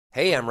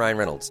Hey, I'm Ryan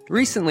Reynolds.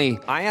 Recently,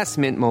 I asked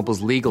Mint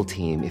Mobile's legal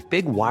team if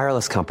big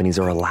wireless companies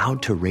are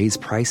allowed to raise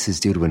prices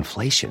due to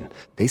inflation.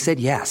 They said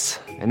yes.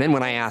 And then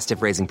when I asked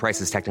if raising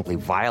prices technically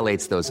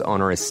violates those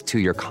onerous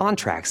two-year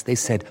contracts, they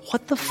said,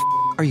 "What the f***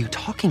 are you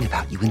talking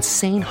about, you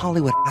insane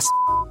Hollywood ass?"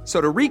 So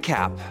to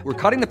recap, we're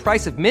cutting the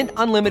price of Mint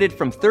Unlimited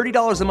from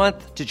 $30 a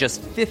month to just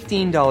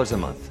 $15 a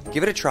month.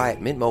 Give it a try at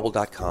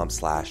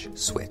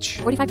mintmobile.com/switch.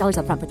 $45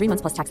 up front for 3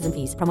 months plus taxes and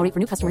fees. Promo rate for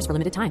new customers for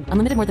limited time.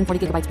 Unlimited more than 40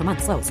 gigabytes per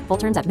month. Slows full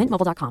terms at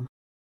mintmobile.com.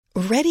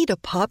 Ready to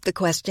pop the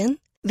question?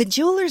 The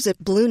jewelers at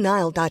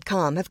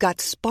BlueNile.com have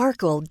got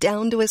sparkle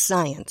down to a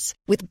science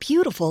with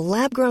beautiful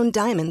lab-grown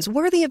diamonds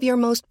worthy of your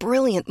most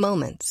brilliant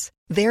moments.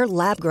 Their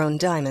lab-grown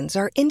diamonds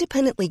are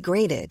independently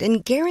graded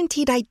and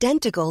guaranteed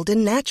identical to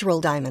natural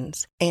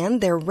diamonds,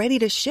 and they're ready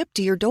to ship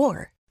to your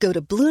door. Go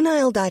to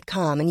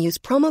BlueNile.com and use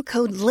promo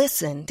code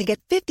LISTEN to get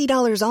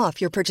 $50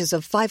 off your purchase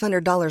of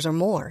 $500 or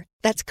more.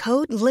 That's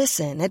code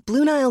LISTEN at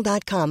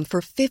BlueNile.com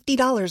for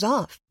 $50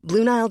 off.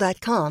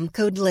 BlueNile.com,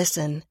 code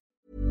LISTEN.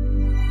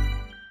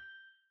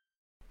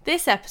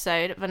 This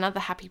episode of Another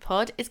Happy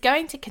Pod is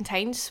going to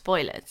contain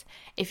spoilers.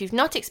 If you've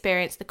not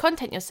experienced the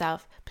content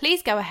yourself,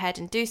 please go ahead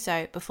and do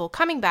so before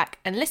coming back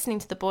and listening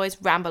to the boys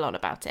ramble on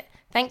about it.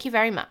 Thank you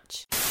very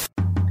much.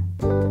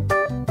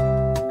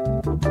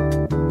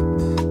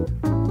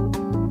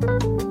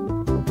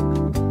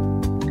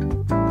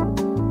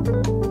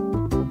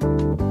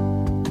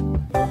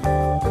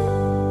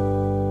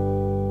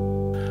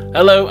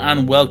 Hello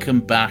and welcome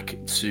back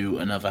to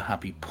Another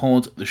Happy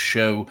Pod, the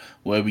show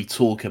where we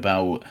talk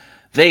about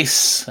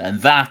this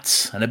and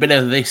that, and a bit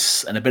of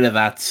this, and a bit of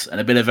that, and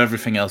a bit of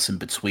everything else in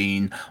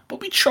between.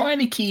 But we're trying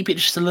to keep it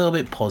just a little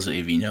bit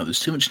positive, you know.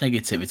 There's too much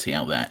negativity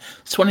out there.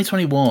 It's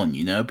 2021,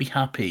 you know. Be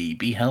happy,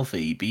 be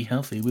healthy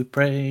with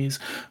praise.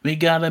 We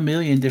got a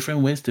million different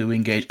ways to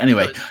engage.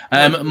 Anyway,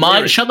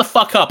 shut the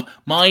fuck up.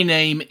 My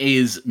name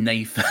is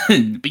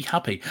Nathan. Be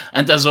happy.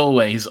 And as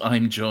always,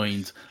 I'm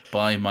joined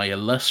by my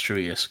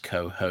illustrious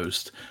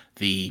co-host,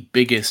 the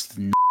biggest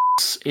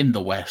in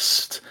the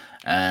West,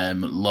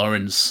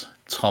 Lawrence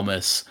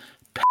Thomas.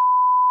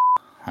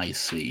 I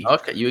see.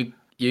 Okay, you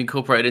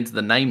incorporated into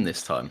the name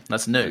this time.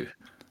 That's new.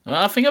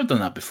 Well, I think I've done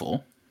that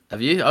before.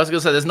 Have you? I was going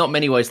to say there's not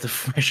many ways to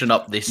freshen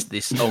up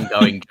this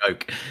ongoing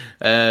joke,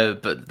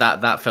 but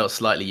that felt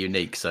slightly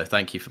unique. So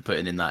thank you for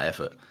putting in that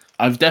effort.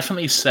 I've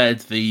definitely said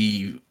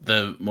the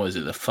what is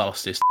it, the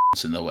fastest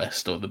in the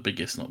West or the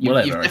biggest,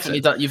 whatever. You've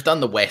definitely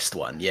done the West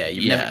one, yeah.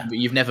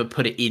 You've never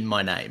put it in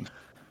my name.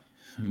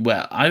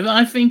 Well,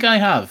 I think I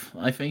have.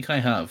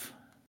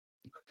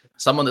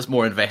 Someone that's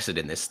more invested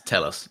in this,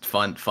 tell us.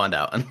 Find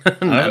out.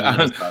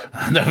 I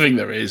don't think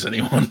there is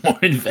anyone more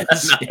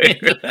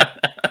invested.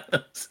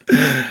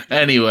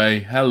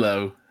 Anyway,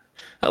 hello.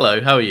 Hello,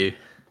 how are you?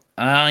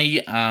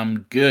 I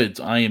am good.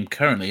 I am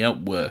currently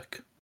at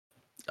work.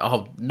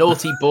 Oh,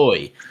 naughty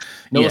boy.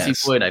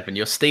 Yes. Boy, Nathan.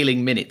 You're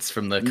stealing minutes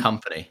from the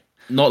company.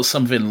 Not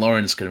something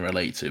Lawrence can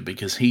relate to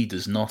because he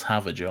does not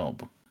have a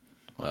job.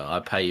 Well, I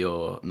pay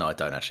your... No, I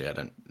don't actually. I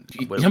don't.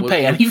 You don't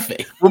pay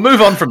anything. We'll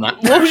move on from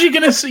that. What was you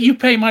going to say? You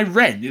pay my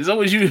rent? Is that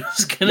what you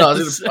was going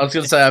to say? I was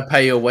going to say I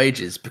pay your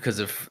wages because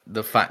of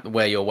the fact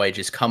where your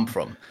wages come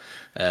from.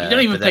 You don't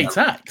even pay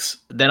tax.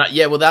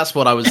 Well, that's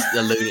what I was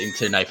alluding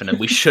to, Nathan, and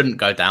we shouldn't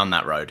go down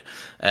that road.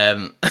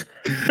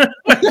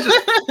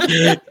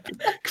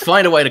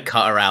 Find a way to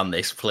cut around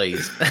this,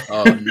 please.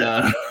 Oh,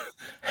 no.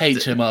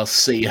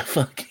 HMRC are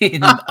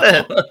fucking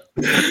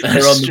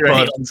They're on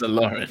straight onto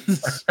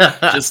Lawrence.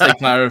 Just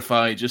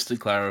to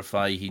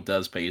clarify, he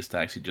does pay his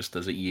tax. He just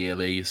does it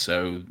yearly,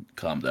 so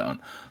calm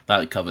down.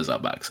 That covers our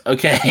backs.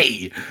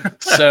 Okay,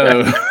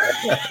 so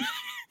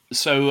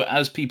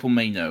as people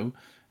may know,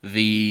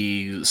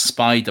 the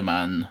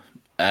Spider-Man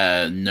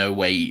No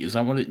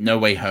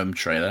Way Home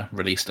trailer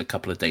released a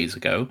couple of days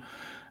ago.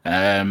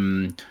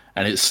 And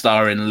it's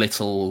starring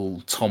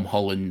little Tom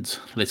Holland,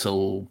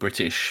 little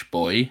British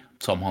boy,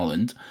 Tom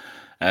Holland.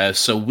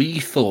 So we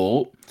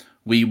thought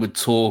we would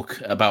talk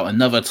about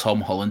another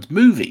Tom Holland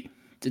movie,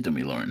 didn't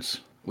we, Lawrence?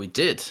 We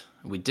did.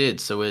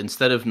 So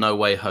instead of No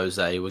Way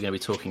Jose, we're going to be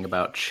talking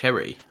about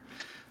Cherry,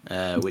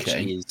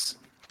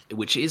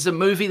 which is a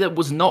movie that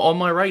was not on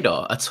my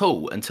radar at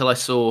all until I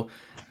saw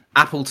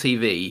Apple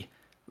TV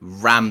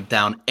rammed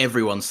down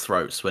everyone's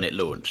throats when it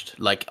launched.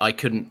 Like, I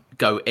couldn't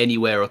go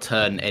anywhere or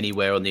turn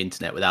anywhere on the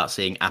internet without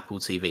seeing Apple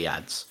TV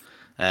ads.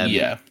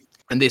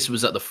 And this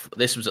was at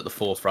the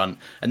forefront.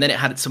 And then it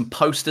had some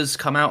posters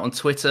come out on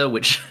Twitter,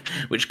 which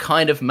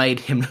kind of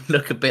made him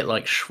look a bit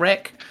like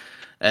Shrek.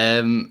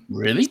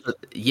 Really?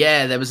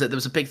 Yeah, there was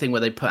a big thing where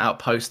they put out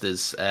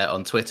posters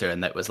on Twitter,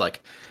 and that was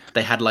like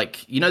they had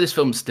like, you know, this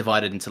film's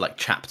divided into like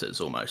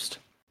chapters almost.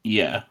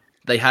 Yeah.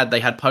 They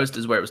had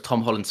posters where it was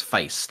Tom Holland's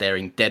face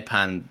staring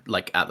deadpan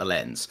like at the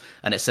lens,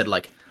 and it said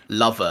like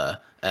lover,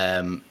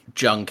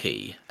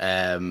 junkie,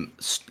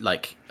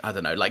 like I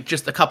don't know, like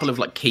just a couple of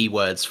like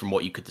keywords from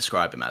what you could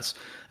describe him as.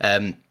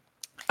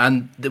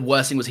 And the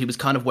worst thing was he was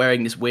kind of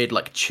wearing this weird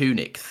like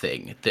tunic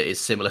thing that is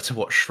similar to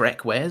what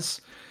Shrek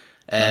wears.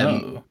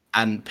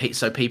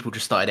 So people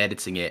just started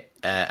editing it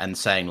and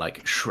saying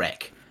like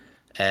Shrek,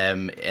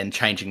 and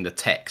changing the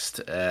text,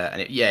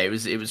 and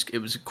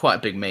it was quite a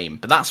big meme.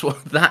 But that's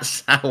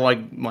how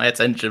my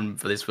attention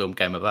for this film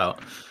came about.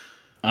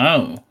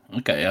 Oh,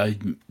 okay. I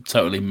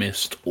totally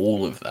missed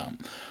all of that.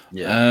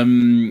 Yeah.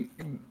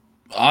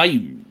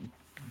 I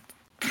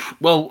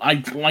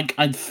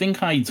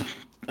think I'd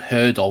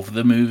heard of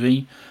the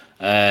movie,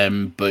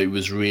 but it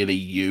was really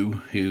you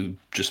who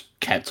just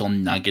kept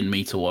on nagging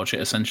me to watch it.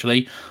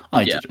 Essentially,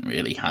 I didn't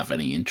really have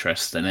any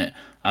interest in it.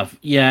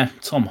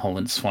 Tom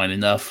Holland's fine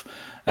enough.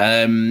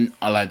 I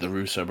like the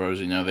Russo bros.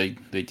 You know, they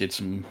did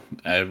some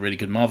really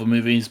good Marvel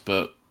movies,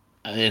 but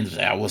at the end of the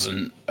day, I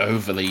wasn't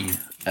overly.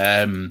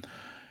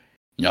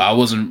 I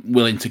wasn't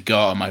willing to go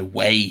out of my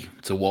way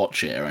to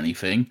watch it or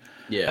anything.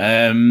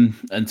 Yeah.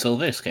 Until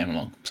this came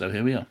along. So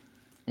here we are.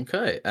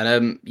 Okay.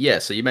 And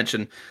so you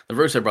mentioned the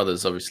Russo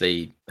brothers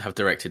obviously have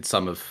directed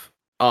some of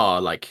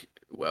our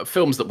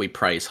films that we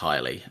praise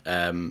highly.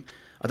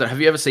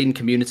 Have you ever seen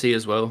Community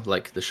as well,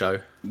 like the show?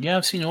 Yeah,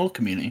 I've seen all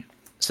Community.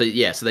 So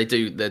they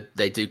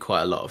do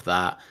quite a lot of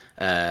that.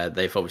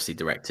 They've obviously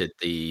directed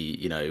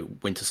the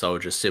Winter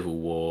Soldier, Civil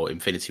War,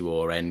 Infinity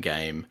War,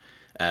 Endgame,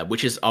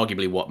 which is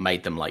arguably what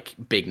made them like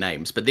big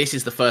names. But this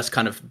is the first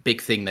kind of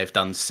big thing they've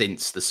done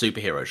since the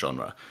superhero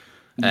genre.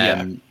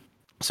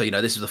 So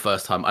this is the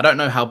first time. I don't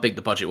know how big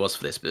the budget was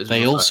for this, but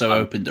they also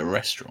opened a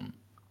restaurant.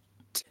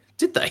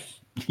 Did they?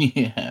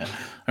 Yeah,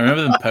 I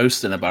remember them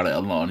posting about it a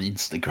lot on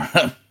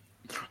Instagram.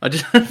 I'm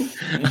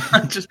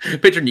just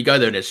picturing you go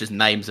there and it's just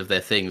names of their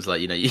things,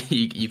 like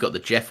you got the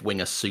Jeff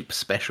Winger soup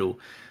special,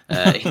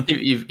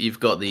 you've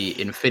got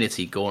the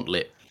Infinity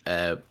Gauntlet,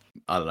 I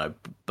don't know,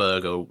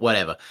 burger,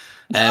 whatever.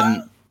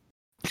 Thank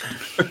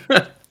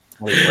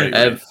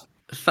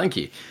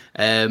you.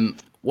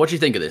 What do you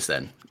think of this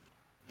then?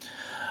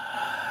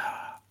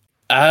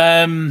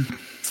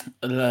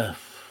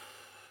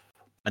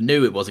 I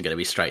knew it wasn't going to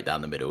be straight down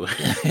the middle.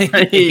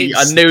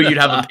 I knew you'd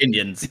have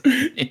opinions.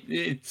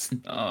 It's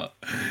not.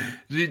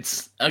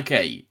 It's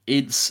okay.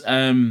 It's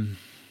not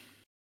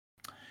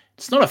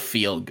a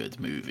feel-good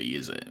movie,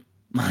 is it?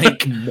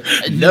 Like,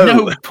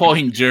 no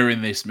point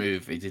during this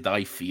movie did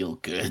I feel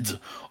good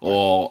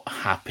or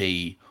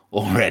happy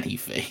or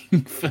anything.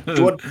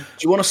 Do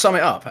you want to sum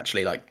it up,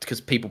 actually? Like,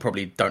 because people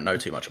probably don't know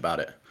too much about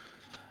it.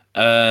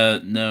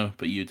 No,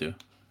 but you do.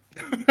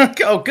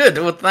 Oh, good.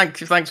 Well, thanks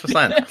for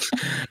saying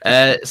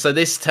that. So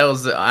this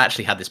tells that I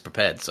actually had this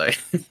prepared, so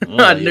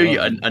I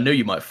knew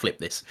you might flip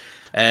this.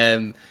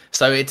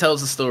 So it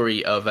tells the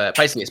story of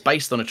basically it's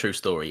based on a true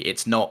story.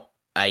 It's not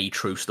a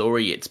true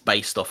story. It's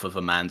based off of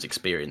a man's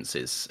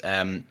experiences.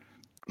 Man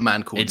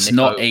called It's Nico.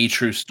 not a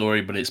true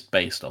story, but it's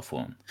based off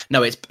one.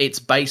 No, it's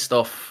based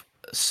off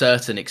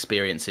certain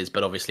experiences,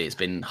 but obviously it's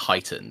been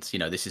heightened.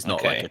 This is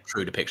not like a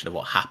true depiction of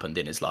what happened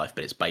in his life,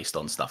 but it's based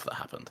on stuff that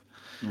happened.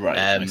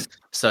 Right.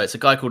 So it's a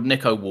guy called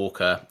Nico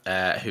Walker,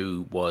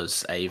 who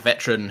was a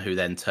veteran who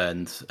then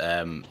turned,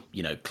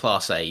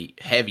 Class A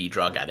heavy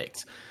drug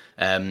addict,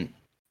 and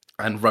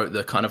wrote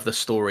the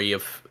story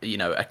of,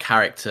 a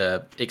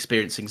character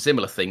experiencing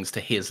similar things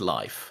to his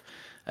life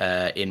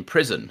in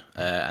prison.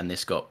 And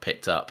this got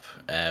picked up,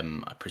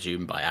 I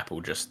presume, by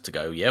Apple just to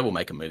go, we'll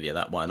make a movie of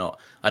that. Why not?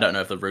 I don't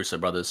know if the Russo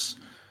brothers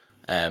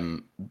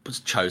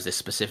chose this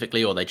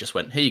specifically, or they just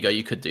went, here you go,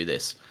 you could do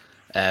this.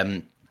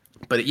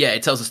 But yeah,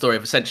 it tells the story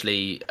of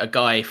essentially a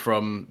guy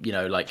from,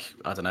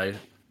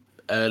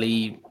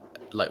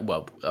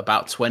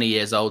 about 20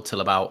 years old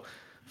till about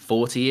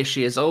 40-ish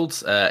years old,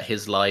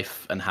 his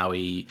life and how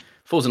he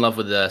falls in love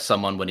with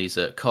someone when he's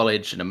at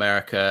college in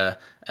America.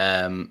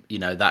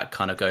 That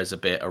kind of goes a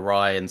bit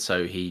awry, and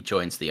so he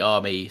joins the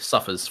army,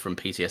 suffers from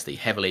PTSD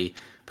heavily,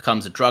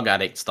 becomes a drug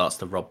addict, starts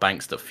to rob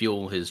banks to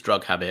fuel his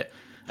drug habit,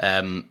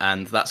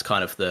 and that's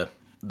kind of the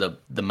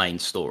main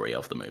story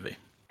of the movie.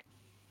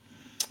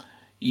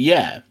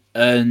 Yeah,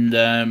 and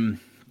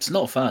it's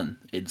not fun.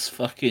 It's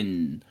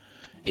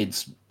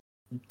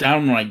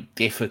downright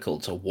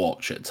difficult to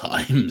watch at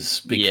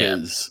times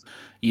because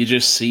you're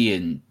just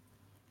seeing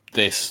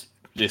this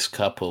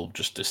couple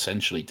just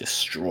essentially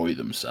destroy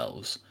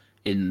themselves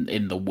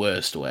in the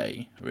worst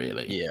way,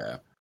 really. Yeah.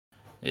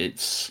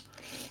 It's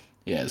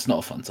not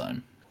a fun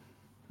time.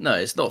 No,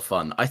 it's not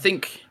fun. I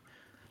think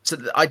so.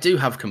 I do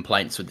have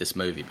complaints with this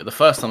movie, but the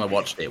first time I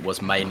watched it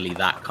was mainly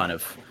that kind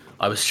of.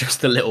 I was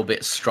just a little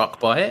bit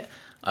struck by it.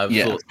 I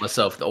thought to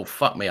myself, "Oh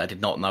fuck me! I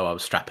did not know I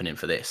was strapping in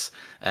for this."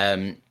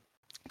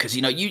 Because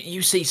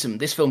you see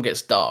this film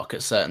gets dark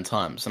at certain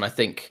times, and I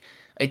think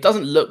it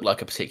doesn't look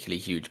like a particularly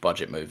huge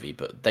budget movie,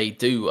 but they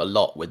do a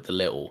lot with the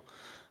little.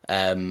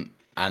 And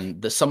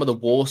some of the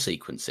war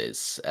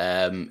sequences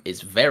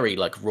is very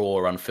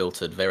raw,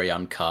 unfiltered, very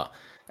uncut,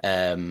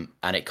 and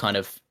it kind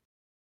of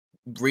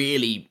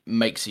really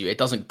makes you. It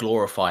doesn't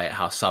glorify it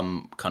how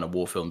some kind of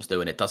war films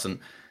do, and it doesn't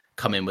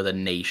come in with a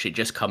niche. It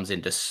just comes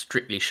in to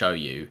strictly show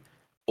you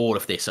all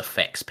of this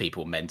affects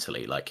people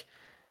mentally. Like,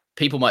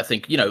 people might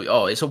think,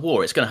 it's a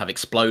war, it's going to have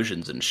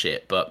explosions and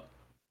shit, but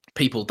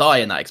people die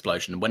in that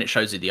explosion, and when it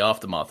shows you the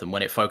aftermath, and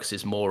when it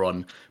focuses more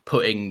on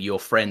putting your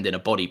friend in a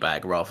body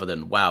bag rather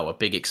than wow, a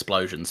big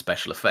explosion,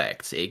 special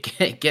effects,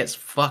 it gets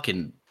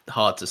fucking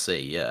hard to see.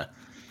 Yeah,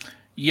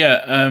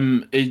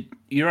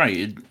 you're right.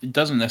 It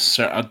doesn't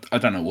necessarily. I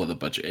don't know what the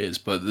budget is,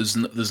 but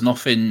there's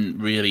nothing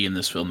really in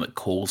this film that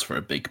calls for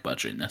a big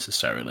budget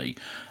necessarily.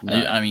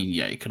 No. I mean,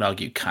 yeah, you could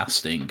argue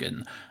casting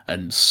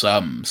and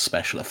some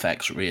special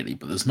effects really,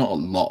 but there's not a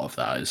lot of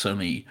that. It's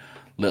only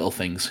little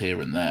things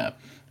here and there.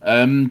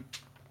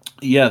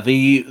 Yeah,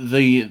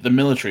 the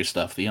military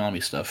stuff, the army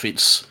stuff.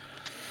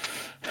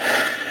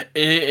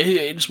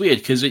 It's weird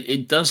because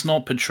it does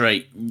not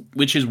portray,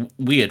 which is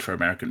weird for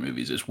American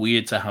movies. It's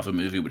weird to have a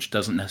movie which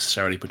doesn't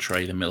necessarily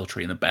portray the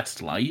military in the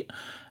best light,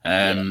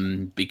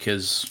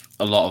 because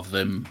a lot of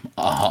them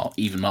are,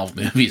 even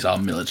Marvel movies are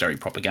military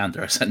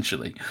propaganda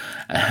essentially,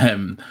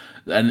 and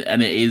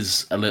it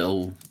is a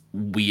little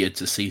weird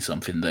to see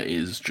something that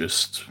is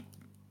just.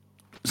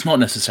 It's not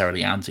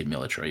necessarily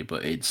anti-military,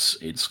 but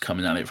it's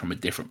coming at it from a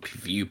different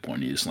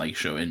viewpoint. It's like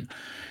showing,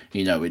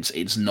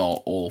 it's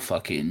not all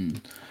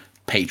fucking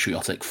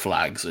patriotic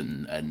flags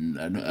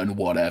and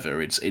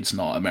whatever. It's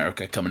not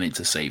America coming in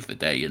to save the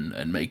day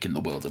and making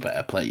the world a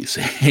better place.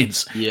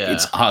 It's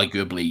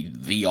arguably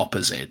the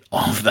opposite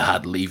of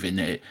that, leaving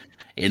it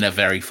in a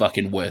very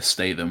fucking worse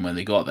state than when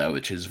they got there,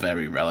 which is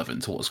very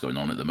relevant to what's going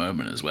on at the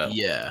moment as well.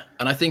 Yeah,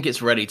 and I think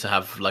it's ready to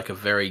have like a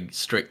very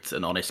strict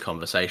and honest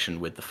conversation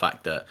with the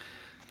fact that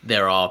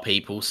there are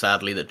people,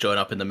 sadly, that join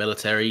up in the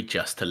military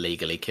just to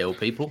legally kill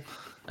people.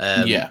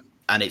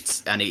 And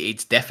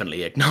it's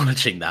definitely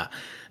acknowledging that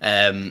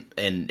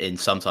in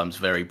sometimes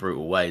very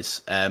brutal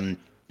ways. And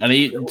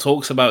he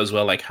talks about as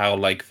well, like how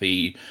like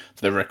the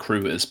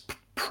recruiters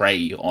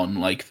prey on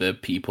like the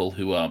people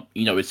who are,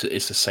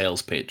 it's a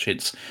sales pitch.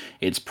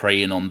 It's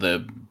preying on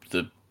the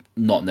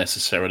not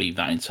necessarily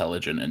that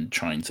intelligent and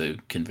trying to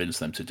convince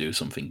them to do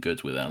something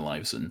good with their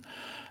lives and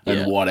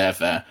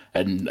whatever,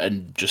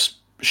 and just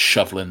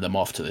shoveling them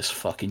off to this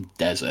fucking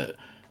desert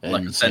and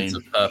like a sense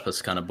of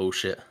purpose kind of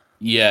bullshit.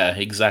 Yeah,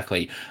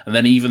 exactly. And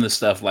then even the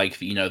stuff like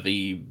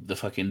the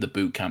fucking the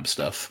boot camp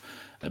stuff,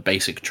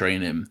 basic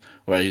training,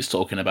 where he's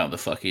talking about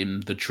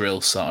the drill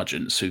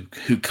sergeants who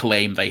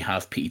claim they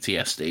have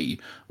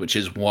PTSD, which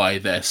is why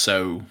they're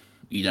so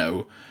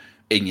in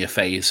your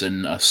face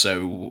and are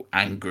so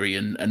angry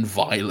and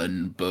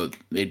violent, but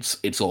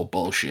it's all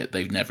bullshit.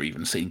 They've never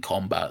even seen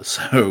combat,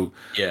 so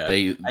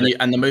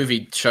and the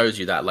movie shows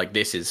you that like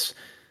this is.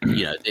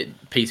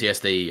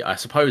 PTSD, I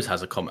suppose,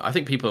 has a comment. I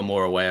think people are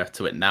more aware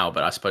to it now,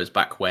 but I suppose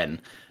back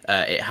when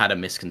it had a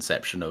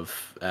misconception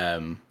of,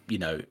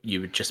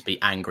 you would just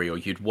be angry or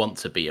you'd want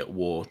to be at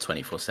war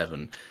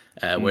 24/7.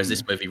 Whereas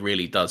this movie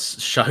really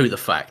does show the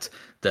fact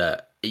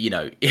that,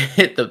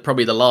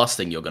 probably the last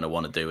thing you're going to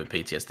want to do with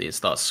PTSD is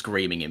start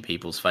screaming in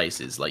people's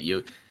faces.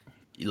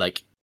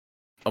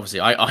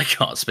 Obviously, I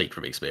can't speak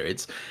from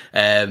experience,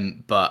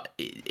 but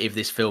if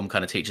this film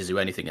kind of teaches you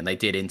anything, and they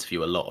did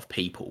interview a lot of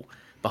people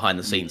behind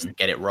the scenes to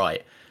get it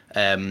right,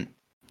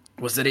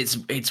 was that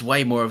it's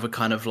way more of a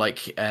kind of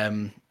like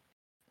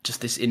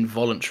just this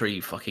involuntary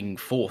fucking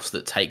force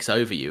that takes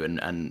over you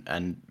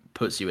and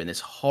puts you in this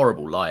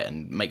horrible light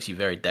and makes you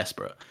very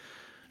desperate.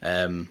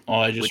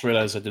 I just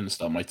realised I didn't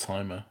start my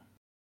timer.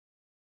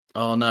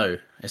 Oh no,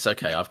 it's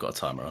okay. I've got a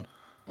timer on.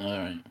 All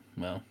right,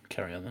 well,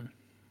 carry on then.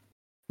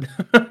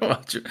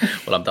 Well,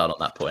 I'm done on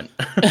that point.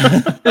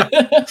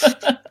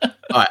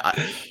 All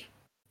right.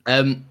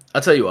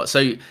 I'll tell you what.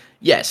 So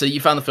you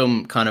found the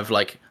film kind of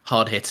like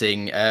hard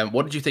hitting.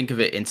 What did you think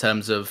of it in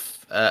terms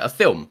of a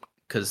film?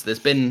 Because there's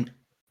been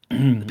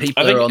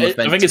people are on the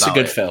fence. I think it's a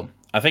good it. film.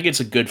 I think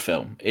it's a good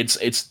film.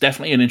 It's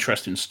definitely an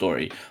interesting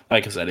story.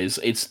 Like I said,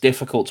 it's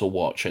difficult to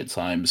watch at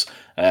times,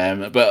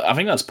 but I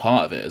think that's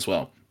part of it as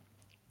well.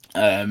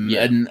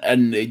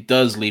 And it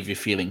does leave you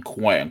feeling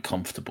quite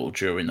uncomfortable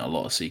during a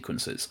lot of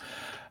sequences.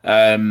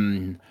 But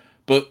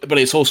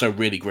it's also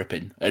really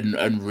gripping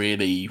and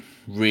really,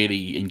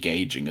 really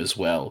engaging as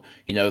well.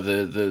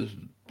 The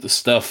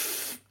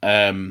stuff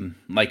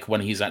like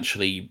when he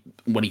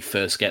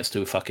first gets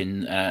to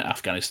fucking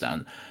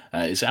Afghanistan.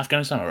 Is it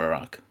Afghanistan or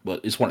Iraq? Well,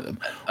 it's one of them.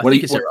 I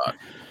think it's Iraq.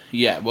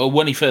 Yeah, well,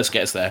 when he first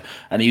gets there,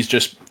 and he's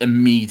just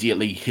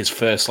immediately his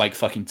first like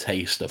fucking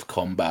taste of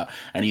combat,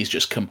 and he's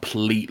just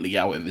completely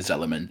out of his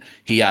element.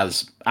 He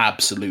has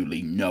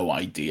absolutely no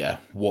idea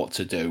what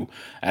to do,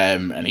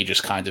 and he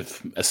just kind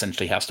of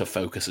essentially has to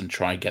focus and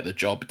try and get the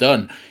job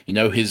done.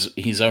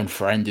 His own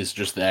friend is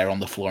just there on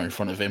the floor in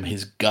front of him,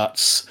 his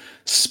guts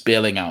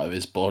spilling out of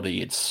his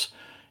body. It's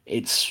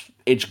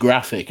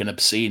graphic and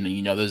obscene,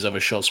 and there's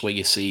other shots where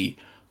you see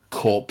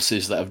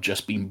corpses that have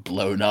just been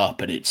blown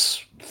up, and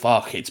it's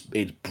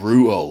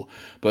brutal,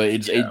 but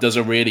it does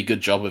a really good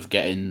job of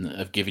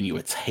giving you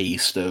a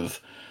taste of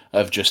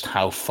just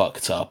how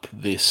fucked up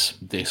this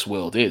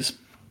world is.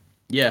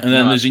 Yeah, and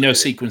then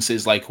there's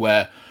sequences like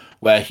where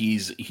where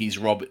he's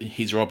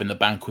robbing the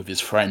bank with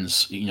his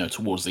friends,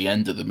 towards the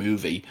end of the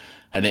movie,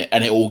 and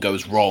it all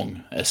goes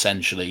wrong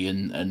essentially,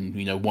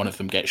 and one of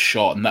them gets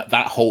shot, and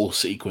that whole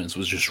sequence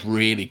was just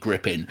really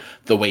gripping,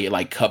 the way it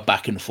like cut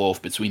back and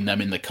forth between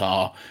them in the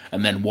car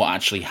and then what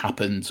actually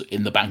happened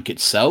in the bank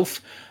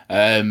itself.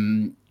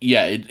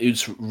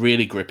 It's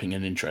really gripping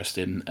and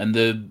interesting, and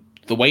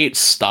the way it's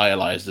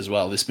stylized as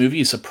well. This movie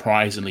is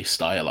surprisingly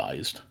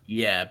stylized.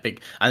 Yeah,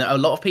 big, and a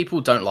lot of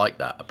people don't like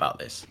that about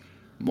this.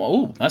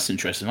 Oh, that's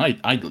interesting.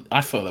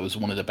 I thought that was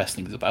one of the best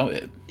things about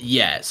it.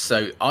 Yeah,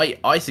 so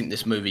I think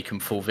this movie can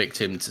fall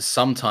victim to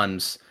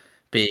sometimes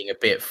being a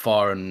bit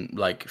far and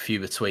like few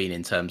between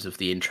in terms of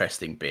the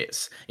interesting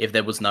bits. If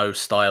there was no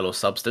style or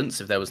substance,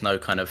 if there was no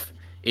kind of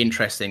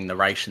interesting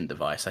narration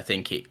device, I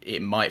think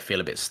it might feel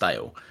a bit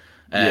stale.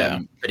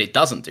 But it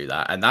doesn't do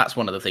that, and that's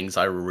one of the things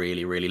I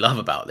really, really love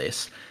about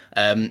this.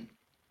 A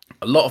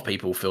lot of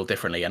people feel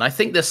differently, and I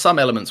think there's some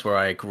elements where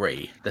I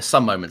agree. There's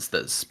some moments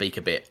that speak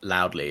a bit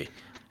loudly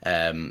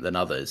than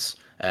others,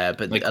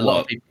 but like a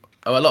lot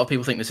of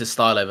people think this is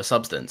style over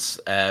substance.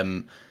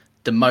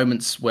 The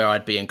moments where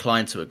I'd be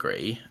inclined to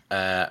agree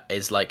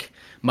is like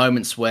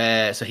moments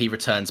where he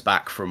returns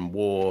back from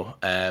war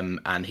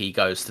and he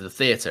goes to the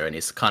theater, and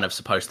it's kind of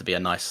supposed to be a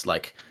nice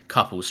like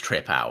couples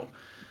trip out.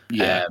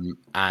 Yeah.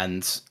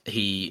 And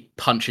he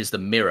punches the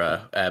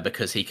mirror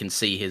because he can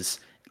see his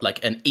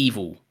like an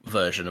evil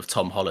version of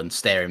Tom Holland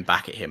staring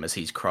back at him as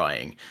he's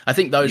crying. I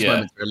think those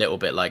moments are a little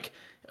bit like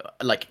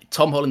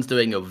Tom Holland's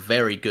doing a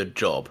very good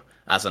job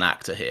as an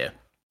actor here.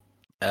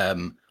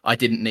 I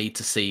didn't need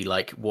to see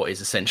like what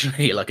is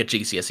essentially like a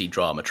GCSE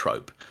drama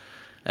trope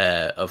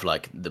of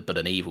like but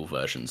an evil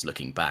version's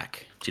looking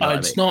back. Do you know what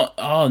I mean? Not.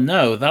 Oh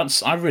no,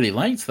 I really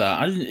liked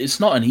that. It's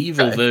not an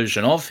evil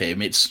version of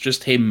him. It's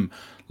just him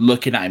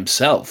looking at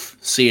himself,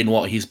 seeing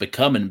what he's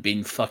become, and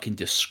being fucking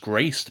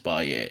disgraced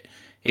by it.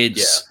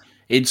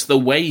 It's the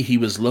way he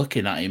was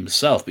looking at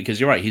himself, because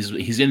you're right.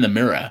 He's in the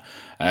mirror,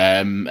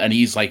 and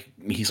he's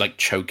like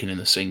choking in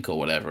the sink or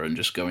whatever, and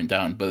just going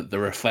down. But the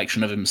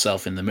reflection of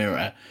himself in the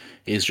mirror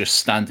is just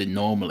standing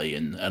normally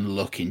and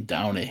looking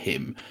down at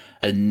him.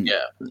 And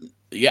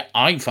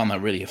I found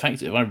that really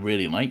effective. I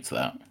really liked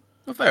that.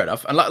 Well, fair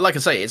enough. And like I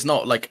say, it's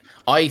not like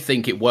I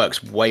think it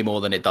works way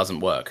more than it doesn't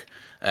work.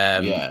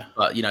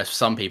 But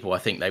some people, I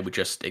think they were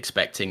just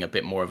expecting a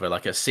bit more of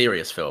a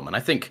serious film, and I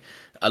think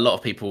a lot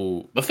of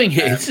people. I think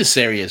it's a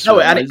serious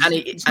film.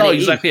 It's not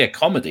exactly a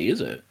comedy, is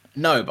it?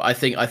 No, but I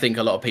think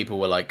a lot of people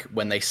were like,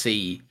 when they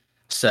see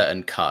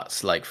certain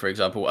cuts, like for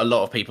example, a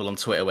lot of people on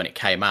Twitter when it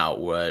came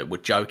out were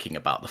joking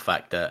about the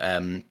fact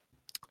that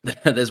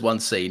there's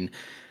one scene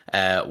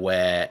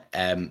where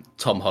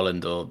Tom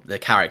Holland, or the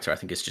character, I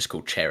think it's just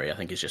called Cherry. I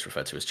think he's just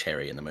referred to as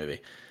Cherry in the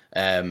movie.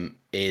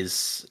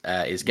 Is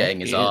getting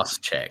his ass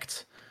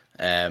checked.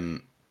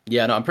 I'm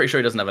pretty sure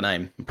he doesn't have a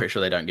name. I'm pretty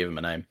sure they don't give him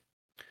a name.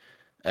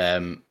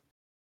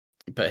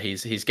 But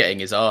he's getting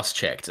his ass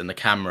checked, and the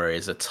camera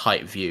is a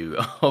tight view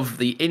of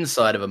the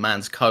inside of a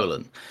man's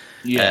colon.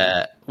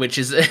 Which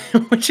is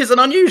an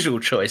unusual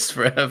choice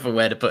for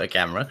where to put a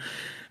camera.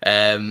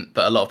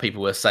 But a lot of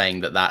people were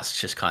saying that that's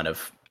just kind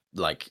of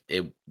like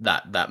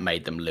that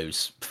made them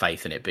lose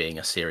faith in it being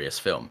a serious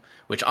film,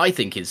 which I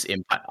think it's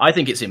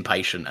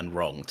impatient and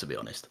wrong, to be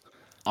honest.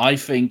 I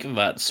think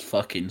that's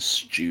fucking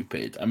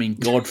stupid. I mean,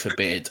 God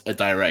forbid a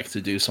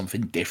director do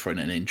something different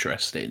and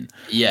interesting.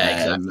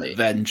 Exactly.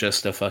 Than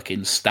just a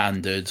fucking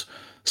standard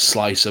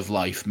slice of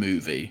life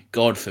movie.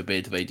 God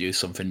forbid they do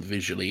something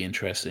visually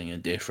interesting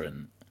and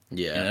different.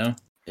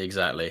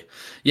 Exactly.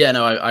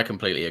 I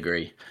completely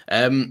agree.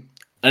 And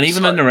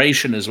even the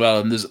narration as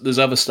well, and there's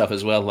other stuff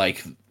as well,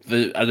 like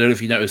I don't know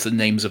if you noticed the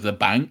names of the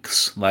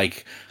banks,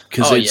 like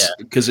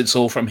because it's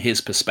all from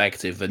his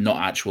perspective, they're not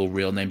actual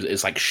real names.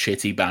 It's like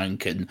Shitty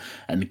Bank and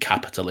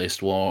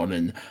Capitalist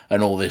One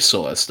and all this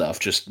sort of stuff,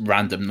 just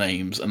random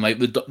names. And like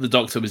the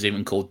doctor was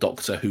even called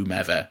Dr.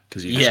 Whomever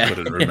because you just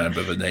couldn't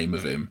remember the name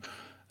of him.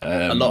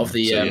 A lot of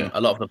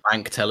the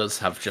bank tellers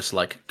have just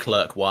like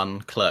Clerk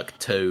 1, Clerk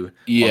 2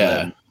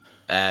 on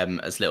them,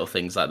 as little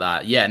things like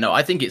that.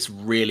 I think it's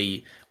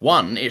really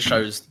it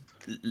shows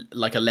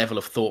like a level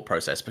of thought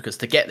process, because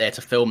to get there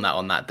to film that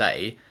on that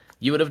day,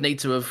 you would have need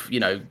to have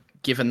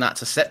given that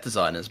to set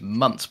designers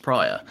months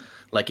prior.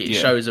 Like it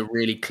shows a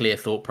really clear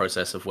thought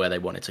process of where they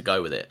wanted to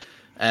go with it.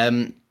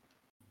 So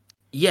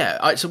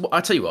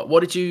I tell you what,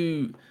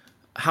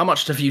 how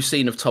much have you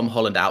seen of Tom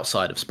Holland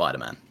outside of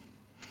Spider-Man?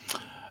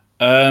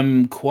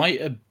 Quite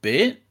a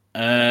bit.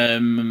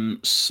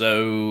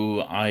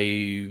 So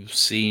I've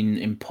seen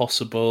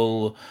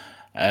Impossible,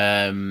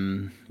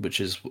 which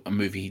is a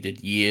movie he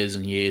did years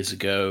and years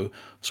ago.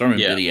 Saw him in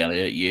Billy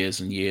Elliot years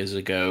and years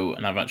ago,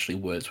 and I've actually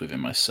worked with him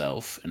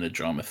myself in a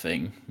drama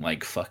thing,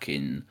 like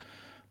fucking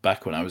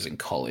back when I was in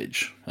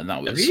college, and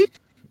that was. Have you?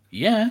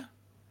 Yeah.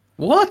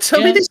 What?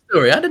 Tell me this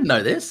story. I didn't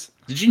know this.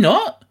 Did you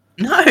not?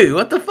 No.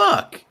 What the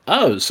fuck?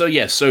 Oh, so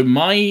yeah. So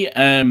my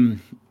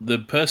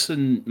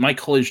my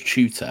college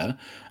tutor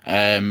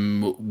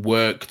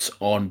worked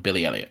on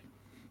Billy Elliot.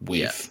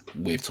 with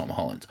Tom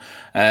Holland,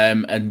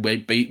 and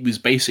we was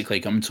basically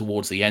coming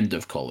towards the end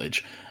of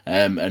college,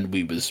 and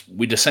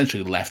we'd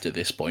essentially left at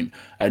this point,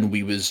 and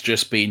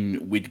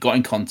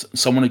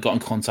someone had got in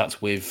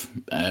contact with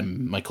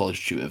my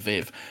college tutor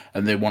Viv,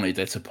 and they wanted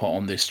her to put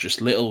on this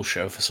just little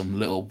show for some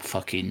little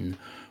fucking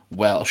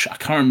Welsh. I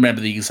can't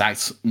remember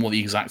what the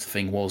exact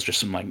thing was. Just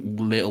some like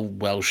little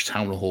Welsh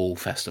town hall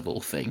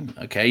festival thing.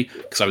 Okay,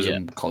 because I was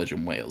in college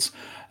in Wales.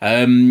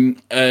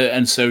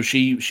 And so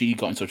she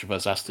got in touch with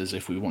us, asked us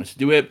if we wanted to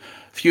do it.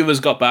 A few of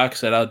us got back,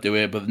 said I'll do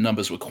it, but the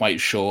numbers were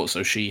quite short,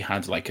 so she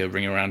had like a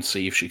ring around to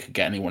see if she could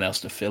get anyone else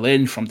to fill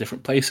in from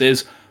different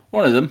places.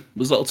 One of them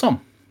was little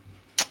Tom.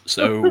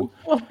 So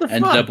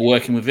ended up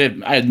working with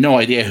him. I had no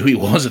idea who he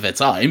was at the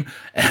time.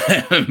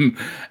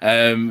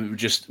 We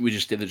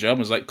just did the job. I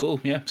was like, cool,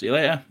 yeah, see you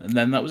later. And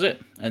then that was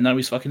it. And now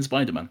he's fucking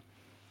Spider-Man.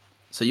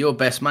 So you're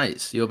best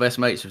mates. You're best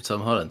mates with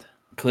Tom Holland.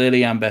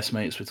 Clearly, I'm best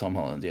mates with Tom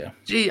Holland. Yeah.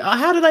 Gee,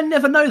 how did I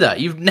never know that?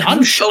 You've never.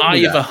 I'm sure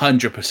I've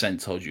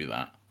 100% told you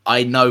that.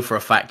 I know for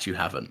a fact you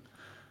haven't.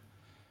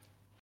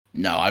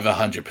 No, I've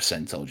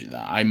 100% told you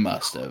that. I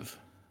must have.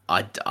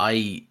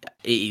 It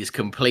is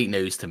complete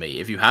news to me.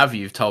 If you have,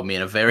 you've told me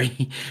in a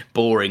very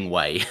boring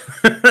way.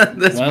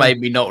 That's made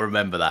me not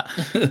remember that.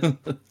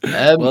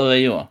 Well, there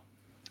you are.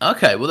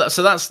 Okay, well,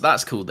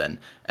 that's cool then.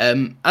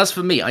 As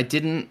for me,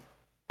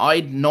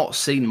 I'd not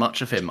seen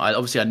much of him. I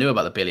knew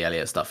about the Billy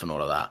Elliot stuff and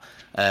all of that,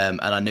 and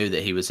I knew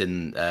that he was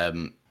in. I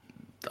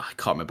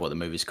can't remember what the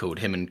movie's called.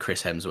 Him and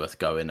Chris Hemsworth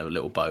go in a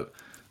little boat.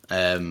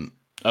 Go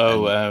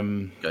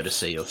to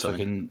sea or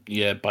something.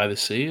 By the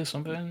sea or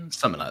something.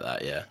 Something like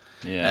that. Yeah.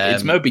 Yeah,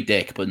 it's Moby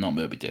Dick, but not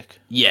Moby Dick.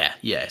 Yeah,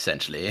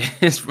 essentially,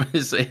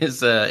 was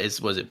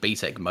it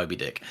BTEC Moby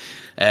Dick?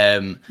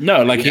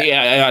 No, like it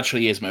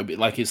actually is Moby.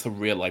 Like it's the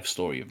real life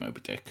story of Moby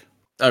Dick.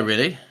 Oh,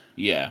 really?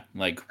 Yeah,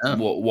 like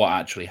what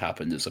actually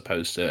happened as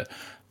opposed to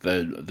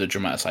the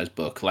dramatized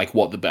book, like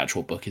what the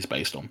actual book is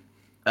based on.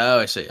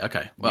 Oh, I see.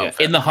 Okay, well,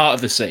 In the Heart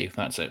of the Sea,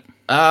 that's it.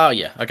 Oh,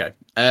 yeah, okay.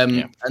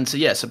 And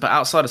but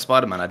outside of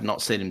Spider-Man, I'd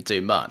not seen him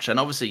do much, and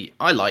obviously,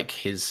 I like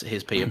his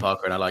Peter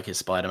Parker and I like his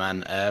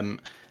Spider-Man.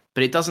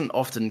 But it doesn't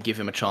often give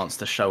him a chance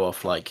to show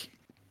off like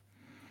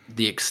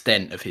the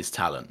extent of his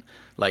talent.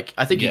 Like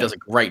I think he does a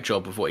great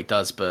job of what he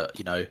does, but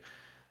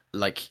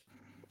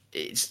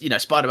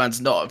Spider-Man's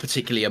not a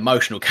particularly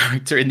emotional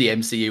character in the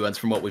MCU, and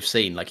from what we've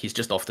seen, like he's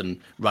just often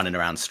running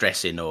around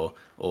stressing or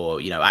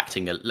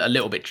acting a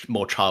little bit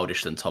more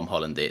childish than Tom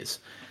Holland is.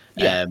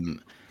 Yeah.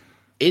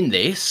 In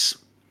this,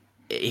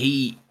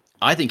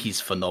 I think he's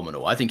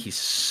phenomenal. I think he's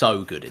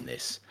so good in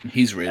this.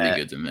 He's really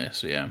good in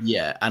this, yeah.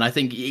 Yeah, and I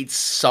think it's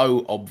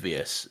so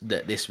obvious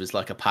that this was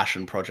like a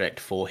passion project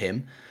for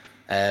him.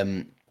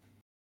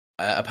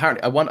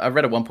 Apparently, I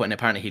read at one point,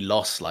 apparently he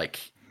lost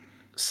like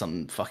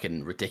some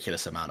fucking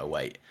ridiculous amount of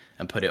weight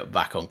and put it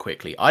back on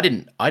quickly. I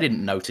didn't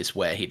notice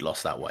where he'd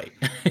lost that weight.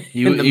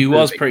 He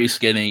was pretty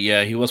skinny.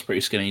 Yeah, he was pretty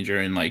skinny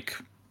during like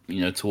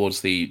towards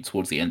the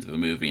end of the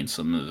movie and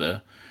some of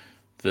the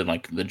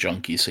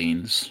junkie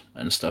scenes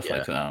and stuff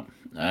like that.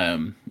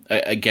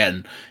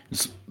 Again,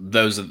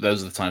 those are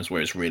the times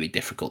where it's really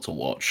difficult to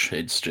watch.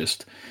 It's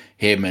just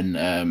him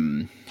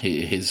and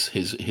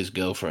his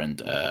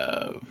girlfriend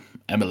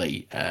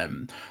Emily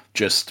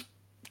just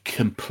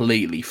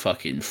completely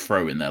fucking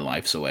throwing their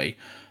lives away,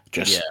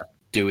 just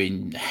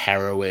doing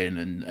heroin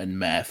and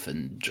meth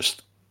and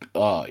just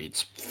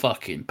it's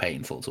fucking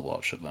painful to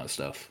watch of that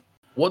stuff.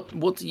 What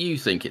do you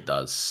think it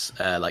does?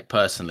 Like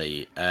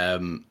personally,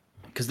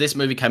 because this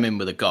movie came in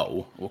with a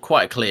goal, or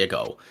quite a clear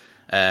goal,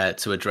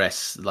 to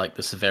address like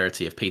the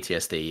severity of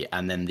PTSD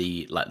and then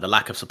the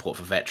lack of support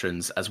for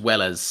veterans, as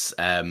well as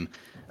I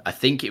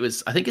think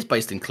it's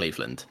based in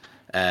Cleveland,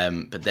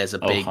 but there's a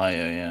big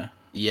Ohio,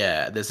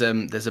 there's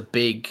a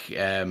big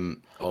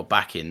or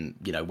back in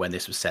when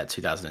this was set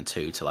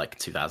 2002 to like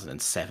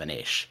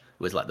 2007ish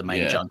was like the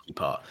main junkie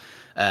part.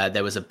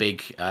 There was a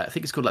big I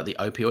think it's called like the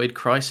opioid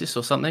crisis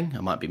or something.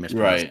 I might be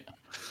mispronouncing.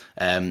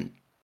 Right.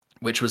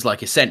 Which was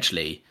like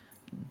essentially,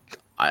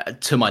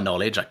 to my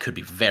knowledge, I could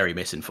be very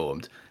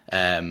misinformed,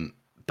 but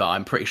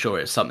I'm pretty sure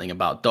it's something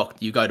about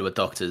you go to a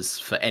doctor's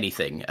for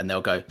anything and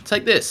they'll go,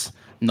 take this,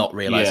 not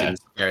realizing the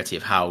severity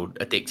of how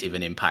addictive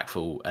and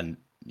impactful and,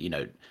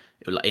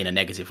 in a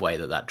negative way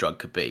that drug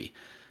could be.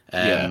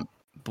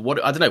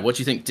 But I don't know, what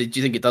do you think? Do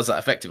you think it does that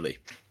effectively?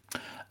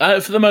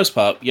 For the most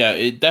part, yeah,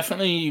 it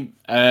definitely,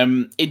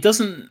 it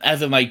doesn't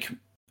ever like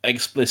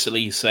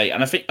explicitly say,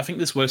 and I think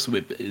this works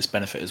with its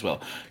benefit as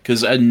well,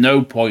 because at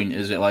no point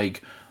is it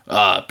like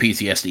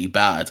PTSD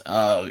bad,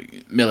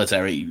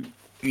 military,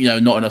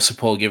 not enough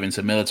support given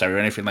to military or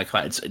anything like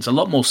that. It's a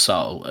lot more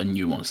subtle and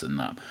nuanced than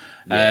that.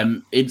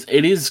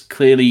 It is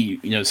clearly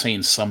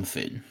saying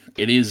something.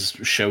 It is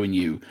showing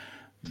you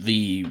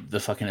the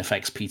fucking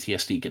effects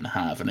PTSD can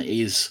have, and it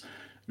is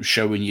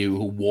showing you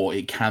what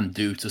it can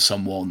do to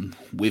someone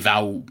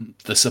without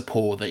the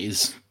support that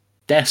is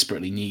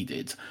desperately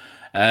needed.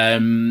 I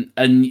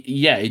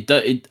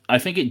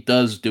think it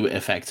does do it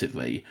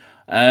effectively.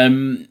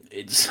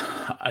 It's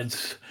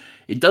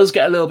It does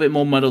get a little bit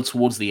more muddled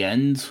towards the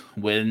end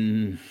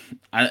when,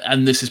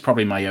 and this is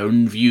probably my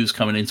own views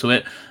coming into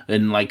it,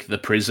 in like the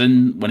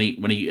prison when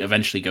he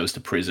eventually goes to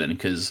prison,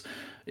 because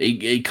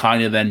it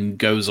kind of then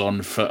goes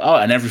on for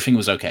and everything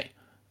was okay,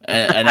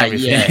 and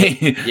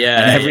everything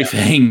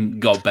everything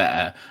got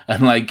better,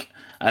 and like.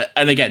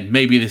 And again,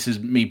 maybe this is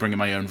me bringing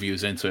my own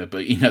views into it,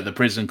 but the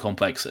prison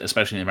complex,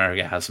 especially in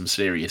America, has some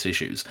serious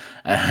issues.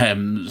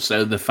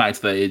 So the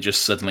fact that it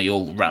just suddenly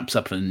all wraps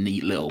up in a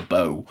neat little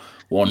bow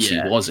once he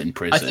was in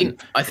prison,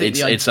 I think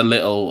it's a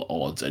little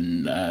odd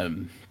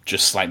and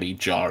just slightly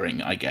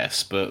jarring, I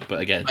guess. But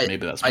again,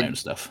 maybe that's my own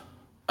stuff.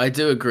 I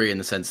do agree in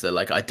the sense that,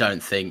 like, I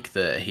don't think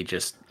that he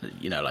just,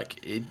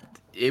 like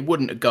it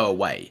wouldn't go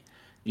away.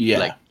 Yeah,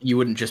 like you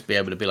wouldn't just be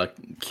able to be like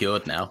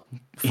cured now.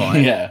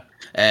 Fine. Yeah.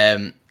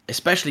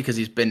 Especially because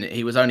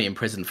he was only in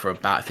prison for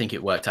about, I think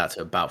it worked out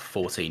to about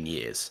 14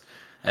 years,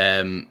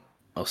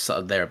 or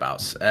so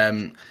thereabouts.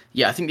 I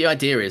think the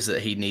idea is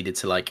that he needed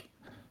to, like,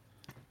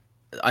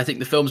 I think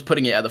the film's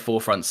putting it at the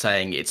forefront,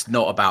 saying it's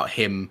not about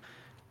him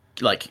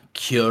like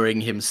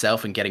curing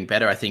himself and getting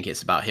better. I think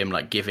it's about him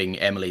like giving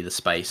Emily the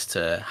space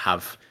to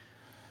have,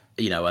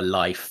 a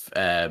life,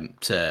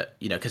 to,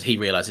 because he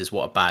realizes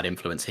what a bad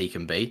influence he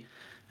can be.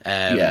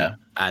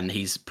 And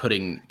he's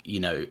putting,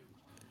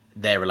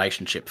 their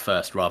relationship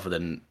first rather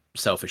than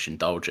selfish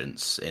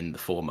indulgence in the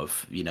form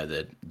of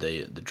the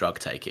drug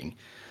taking,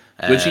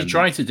 which he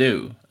tried to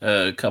do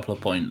a couple of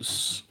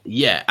points.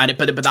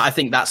 But I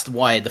think that's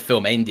why the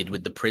film ended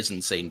with the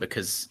prison scene,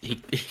 because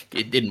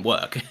it didn't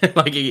work.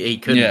 Like he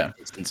couldn't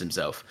distance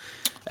himself.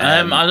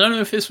 I don't know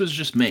if this was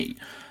just me,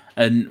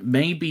 and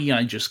maybe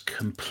I just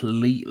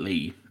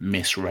completely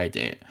misread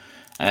it.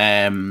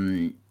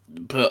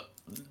 But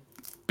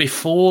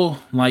before,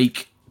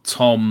 like,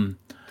 Tom,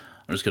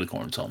 I'm just going to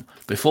call him Tom.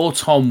 Before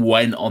Tom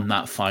went on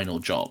that final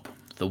job,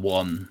 the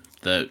one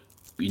that,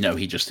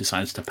 he just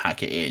decides to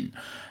pack it in,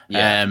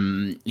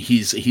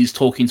 he's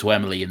talking to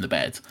Emily in the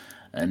bed,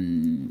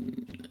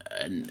 and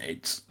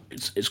it's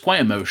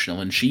quite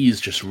emotional, and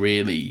she's just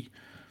really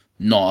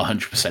not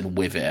 100%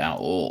 with it at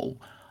all.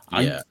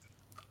 I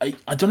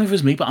don't know if it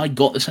was me, but I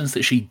got the sense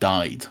that she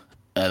died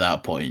at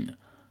that point.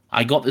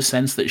 I got the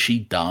sense that she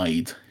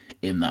died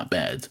in that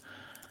bed.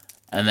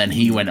 And then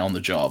he went on the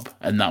job,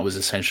 and that was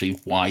essentially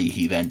why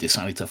he then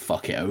decided to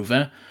fuck it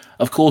over.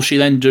 Of course, she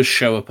then does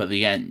show up at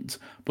the end,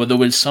 but there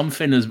was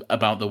something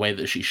about the way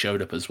that she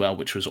showed up as well,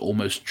 which was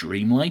almost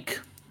dreamlike.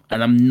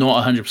 And I'm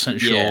not 100%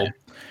 sure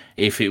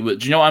if it was.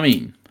 Do you know what I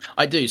mean?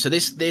 I do. So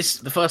this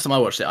the first time I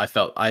watched it,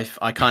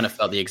 I kind of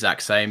felt the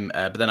exact same.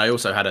 But then I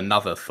also had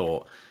another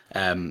thought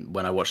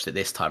when I watched it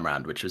this time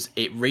around, which was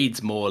it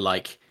reads more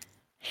like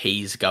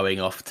he's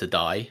going off to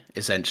die,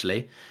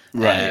 essentially.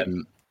 Right.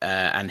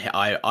 And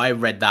I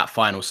read that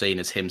final scene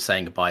as him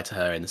saying goodbye to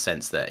her, in the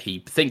sense that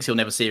he thinks he'll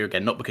never see her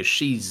again, not because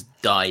she's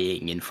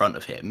dying in front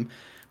of him,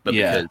 but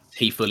because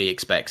he fully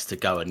expects to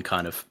go and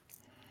kind of,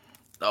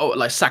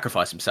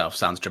 sacrifice himself.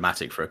 Sounds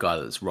dramatic for a guy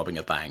that's robbing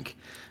a bank.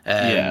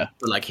 But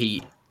like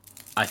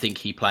I think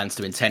he plans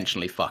to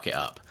intentionally fuck it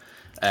up,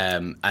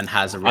 and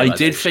has a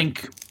realization.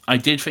 I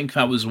did think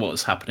that was what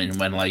was happening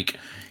when, like,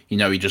 he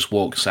just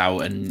walks out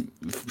and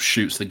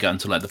shoots the gun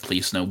to let the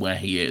police know where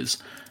he is.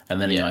 And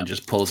then he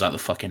just pulls out the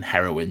fucking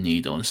heroin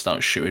needle and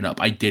starts shooting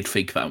up. I did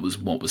think that was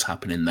what was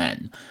happening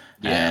then.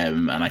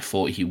 And I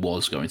thought he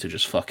was going to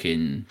just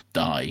fucking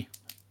die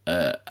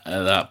at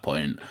that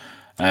point.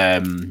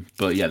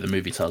 But yeah, the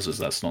movie tells us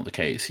that's not the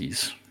case.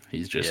 He's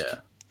just... Yeah.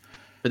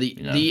 But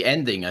the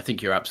ending, I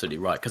think you're absolutely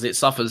right. Because it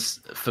suffers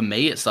from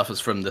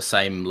the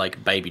same,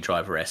 like, Baby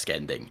Driver-esque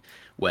ending,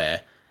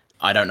 where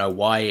I don't know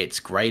why it's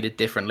graded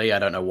differently. I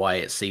don't know why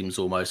it seems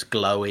almost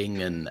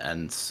glowing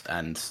and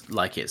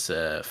like it's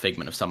a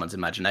figment of someone's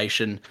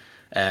imagination.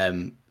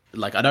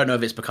 Like, I don't know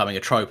if it's becoming a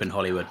trope in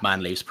Hollywood.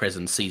 Man leaves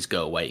prison, sees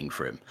girl waiting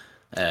for him.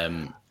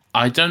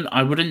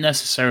 I wouldn't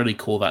necessarily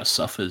call that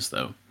suffers,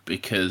 though,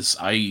 because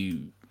I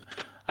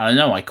don't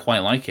know, I quite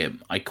like it.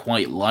 I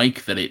quite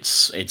like that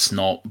it's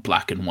not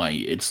black and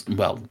white. It's,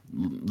 well,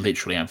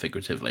 literally and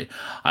figuratively.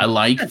 I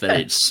like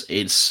that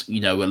it's a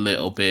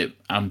little bit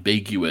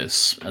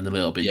ambiguous and a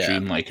little bit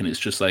dreamlike, and it's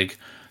just like,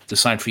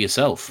 decide for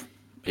yourself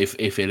if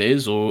it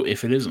is or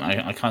if it isn't.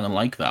 I kind of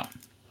like that.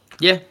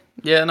 Yeah,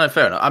 no,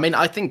 fair enough. I mean,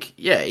 I think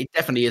it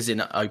definitely is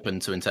open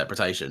to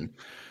interpretation.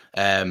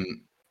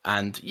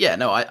 And yeah,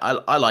 no,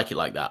 I like it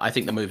like that. I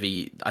think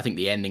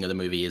the ending of the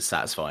movie is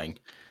satisfying.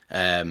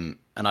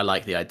 And I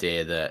like the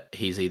idea that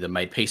he's either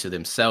made peace with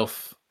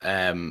himself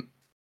through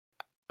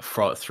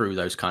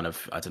those kind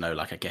of, I don't know,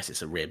 like, I guess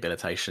it's a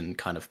rehabilitation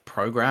kind of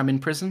program in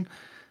prison.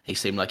 He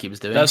seemed like he was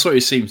doing. That's what he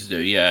seemed to do,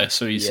 yeah.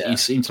 So he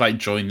seemed to, like,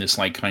 join this,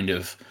 like, kind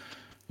of,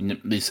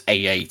 this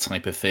AA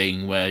type of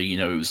thing where,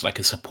 it was like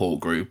a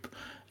support group.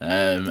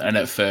 And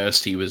at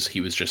first he was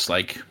just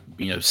like,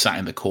 sat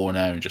in the corner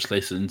and just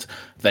listened.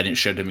 Then it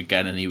showed him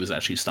again, and he was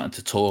actually starting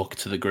to talk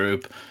to the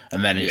group.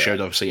 And then it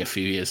showed obviously a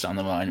few years down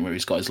the line where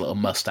he's got his little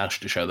mustache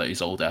to show that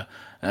he's older.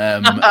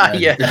 Real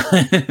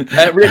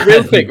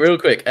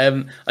quick.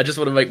 I just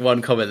want to make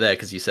one comment there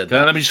because you said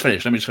that. Let me just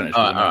finish.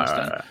 All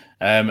right.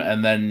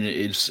 And then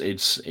it's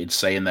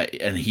saying that,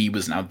 and he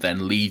was now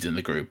then leading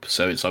the group,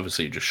 so it's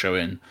obviously just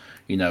showing,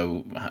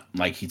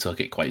 like he took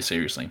it quite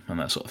seriously and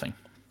that sort of thing.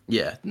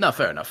 Yeah, no,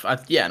 fair enough.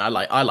 And I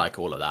like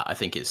all of that. I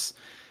think it's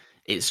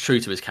true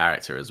to his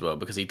character as well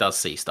because he does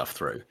see stuff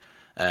through.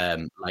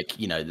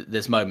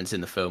 There's moments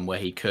in the film where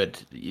he could,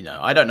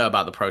 I don't know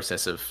about the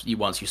process of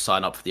once you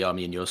sign up for the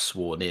army and you're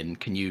sworn in,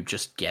 can you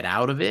just get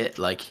out of it?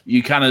 Like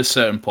you can at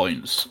certain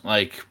points.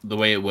 Like the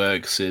way it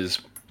works is.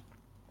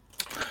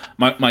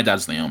 My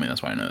dad's in the army,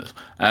 that's why I know this.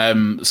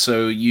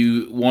 So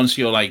once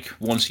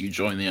you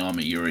join the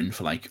army, you're in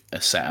for like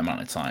a set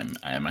amount of time.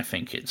 I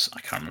think I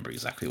can't remember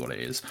exactly what it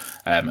is,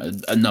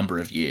 a number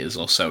of years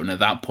or so. And at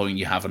that point,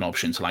 you have an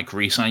option to like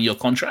re-sign your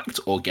contract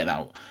or get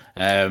out.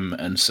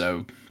 And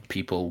so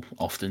people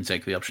often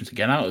take the option to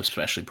get out,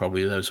 especially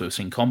probably those who have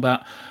seen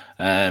combat.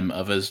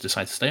 Others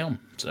decide to stay on.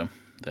 So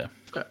there.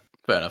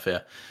 Fair enough.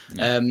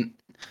 Yeah.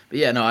 But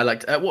yeah, no, I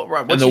liked and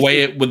the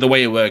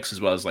way it works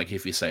as well is like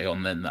if you stay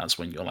on, then that's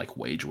when your like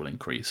wage will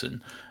increase and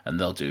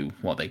they'll do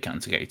what they can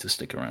to get you to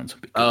stick around.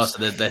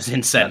 So there's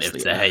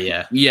incentive there,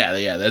 yeah.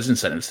 Yeah, there's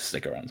incentives to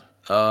stick around.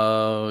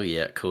 Oh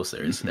yeah, of course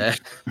there is.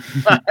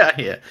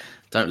 Yeah,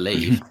 don't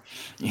leave.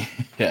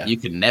 Yeah, you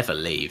can never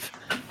leave.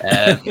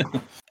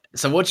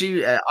 So what do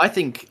you? I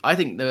think I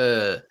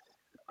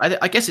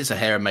guess it's a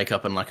hair and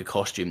makeup and like a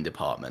costume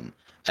department.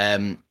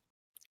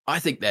 I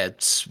think they're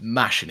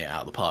smashing it out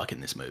of the park in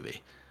this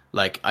movie.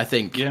 Like, I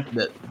think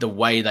that the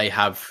way they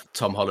have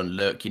Tom Holland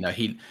look,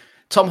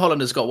 Tom Holland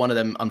has got one of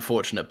them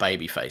unfortunate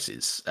baby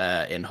faces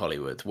in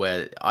Hollywood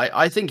where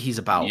I think he's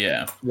about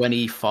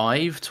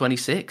 25,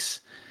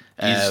 26.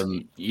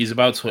 He's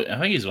about, I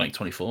think he's like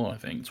 24,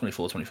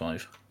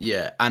 25.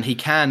 Yeah, and he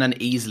can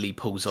and easily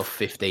pulls off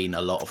 15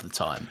 a lot of the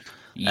time.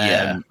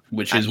 Yeah,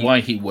 which is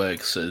why he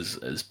works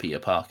as Peter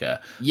Parker.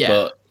 Yeah,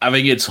 but I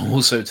think it's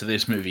also to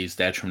this movie's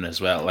detriment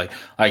as well. Like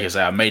I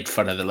say, I made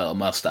fun of the little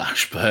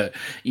mustache, but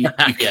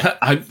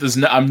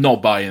I'm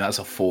not buying that's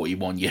a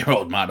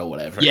 41-year-old man or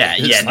whatever. Yeah,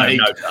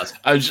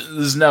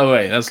 there's no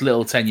way that's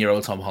little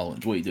 10-year-old Tom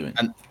Holland. What are you doing?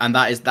 And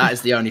that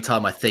is the only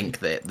time I think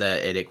that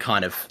it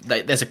kind of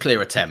there's a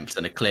clear attempt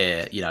and a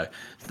clear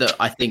that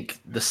I think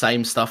the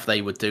same stuff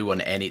they would do on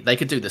they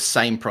could do the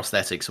same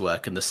prosthetics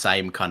work and the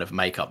same kind of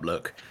makeup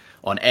look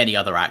on any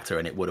other actor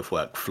and it would have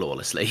worked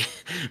flawlessly.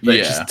 But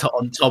just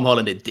on Tom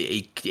Holland,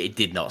 it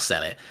did not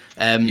sell it.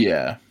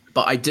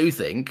 But I do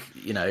think,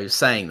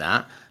 saying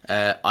that,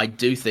 I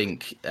do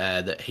think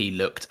that he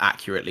looked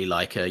accurately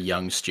like a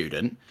young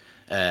student.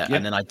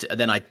 And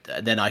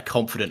then I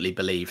confidently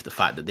believe the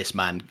fact that this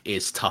man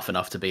is tough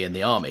enough to be in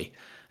the army,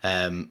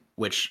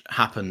 which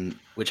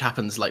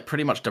happens like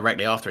pretty much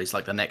directly after. It's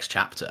like the next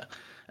chapter.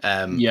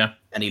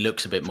 And he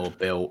looks a bit more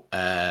built.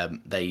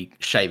 They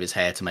shave his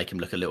hair to make him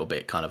look a little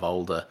bit kind of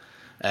older.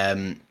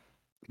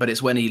 But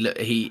it's when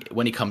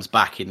he comes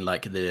back in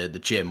like the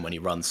gym when he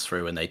runs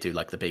through and they do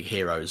like the big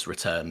heroes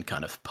return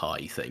kind of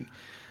party thing.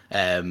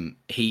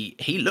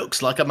 He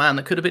looks like a man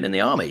that could have been in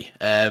the army.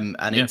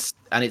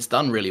 It's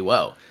done really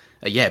well.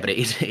 But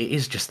it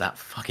is just that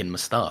fucking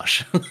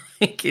moustache.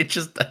 It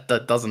just that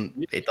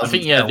doesn't. It doesn't. I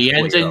think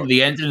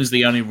the ending is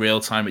the only real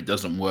time it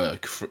doesn't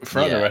work. For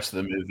the rest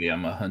of the movie,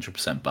 I'm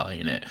 100%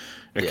 buying it.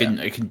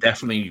 I can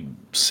definitely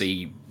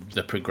see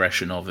the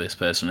progression of this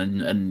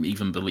person and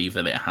even believe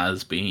that it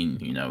has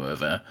been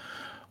over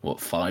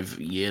 5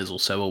 years or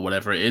so or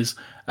whatever it is.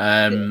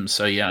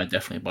 So I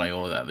definitely buy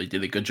all of that. They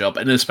did a good job,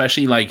 and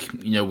especially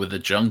with the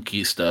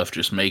junkie stuff,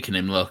 just making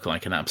him look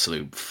like an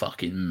absolute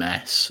fucking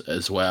mess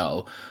as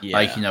well.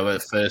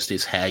 At first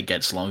his hair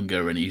gets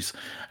longer and he's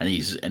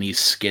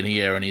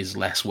skinnier and he's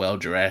less well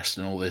dressed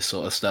and all this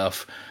sort of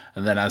stuff.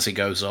 And then as it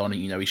goes on,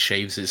 he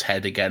shaves his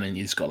head again and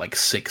he's got like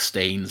 6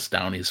 stains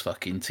down his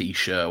fucking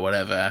t-shirt or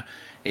whatever.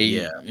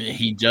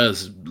 He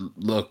does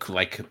look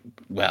like,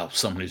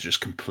 someone who's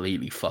just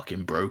completely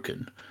fucking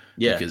broken.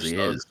 Yeah, because he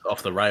is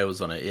off the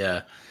rails on it.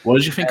 Yeah. What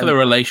did you think of the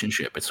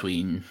relationship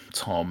between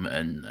Tom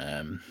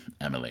and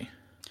Emily?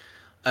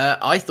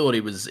 I thought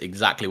it was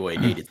exactly what he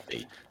needed to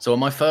be. So on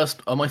my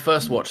first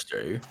watch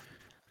through,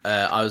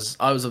 I was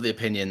of the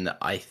opinion that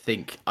I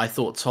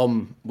thought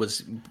Tom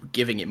was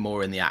giving it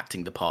more in the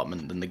acting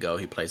department than the girl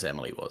who plays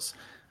Emily was,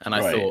 and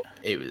I thought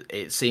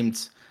it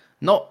seemed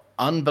not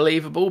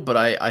unbelievable, but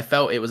I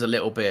felt it was a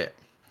little bit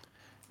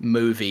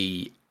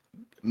movie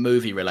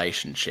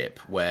relationship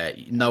where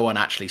no one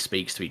actually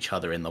speaks to each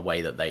other in the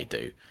way that they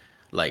do.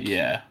 I'm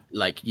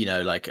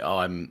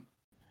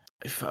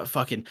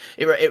fucking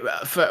I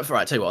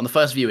tell you what, on the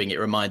first viewing it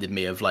reminded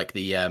me of like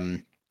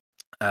the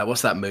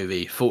what's that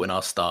movie, Fault in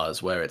Our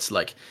Stars, where it's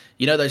like,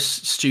 those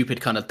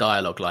stupid kind of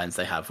dialogue lines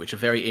they have, which are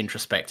very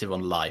introspective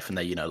on life, and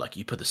they,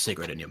 you put the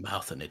cigarette in your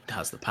mouth and it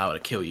has the power to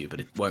kill you, but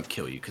it won't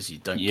kill you because you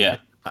don't.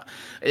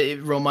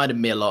 It reminded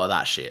me a lot of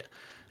that shit.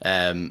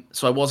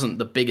 So I wasn't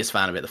the biggest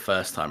fan of it the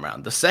first time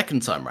round. The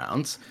second time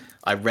round,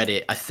 I read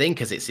it, I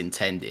think, as it's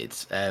intended,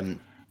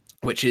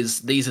 which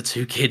is these are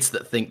two kids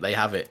that think they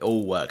have it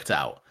all worked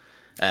out,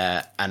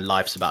 and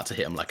life's about to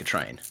hit them like a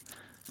train.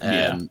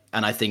 And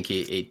I think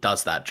it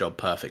does that job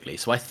perfectly.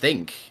 So I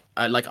think,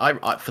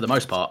 I for the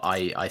most part,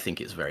 I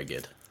think it's very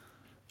good.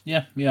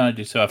 Yeah, I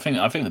do. So I think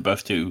they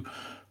both do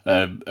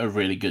a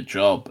really good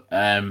job.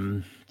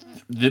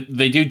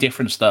 They do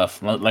different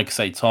stuff. Like I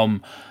say,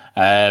 Tom.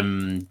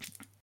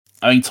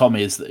 I think Tom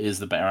is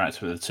the better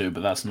actor of the two,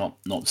 but that's not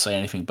to say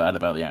anything bad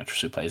about the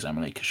actress who plays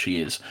Emily, because she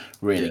is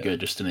really good,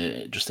 just in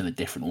a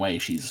different way.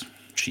 She's.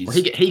 Well,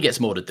 he gets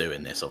more to do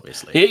in this,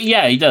 obviously.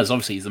 He does.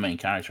 Obviously, he's the main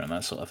character and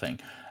that sort of thing.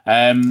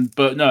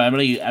 But no,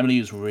 Emily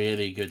is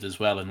really good as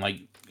well,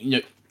 and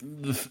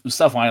the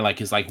stuff I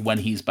like is like when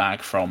he's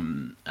back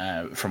from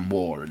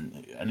war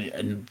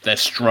and they're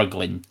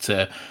struggling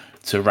to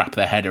wrap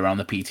their head around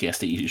the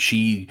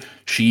PTSD.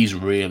 She's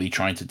really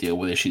trying to deal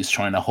with it. She's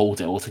trying to hold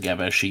it all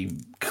together. She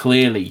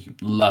clearly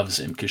loves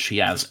him because she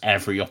has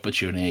every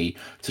opportunity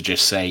to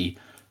just say,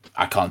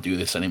 I can't do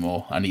this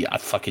anymore. I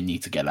fucking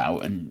need to get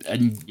out. And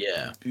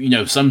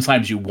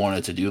sometimes you want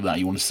her to do that.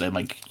 You want to say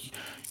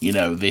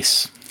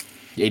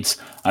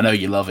I know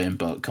you love him,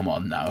 but come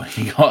on now.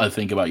 You got to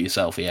think about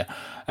yourself here.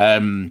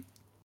 And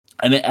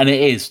it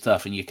is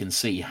tough, and you can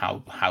see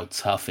how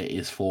tough it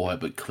is for her,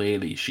 but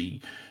clearly she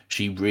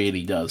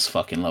really does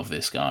fucking love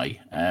this guy,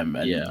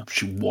 and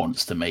she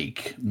wants to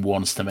make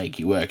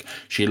it work.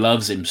 She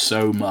loves him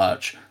so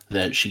much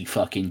that she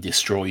fucking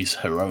destroys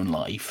her own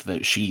life,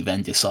 that she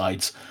then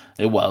decides,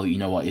 well, you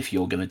know what, if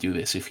you're going to do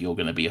this, if you're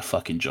going to be a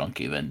fucking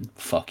junkie, then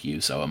fuck you,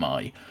 so am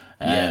I.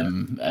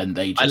 And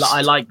they just...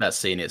 I like that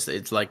scene.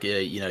 It's like,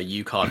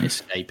 you can't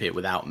escape it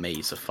without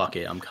me, so fuck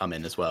it, I'm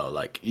coming as well.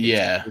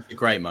 It's a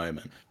great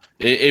moment.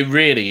 It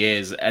really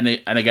is, and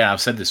again,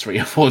 I've said this 3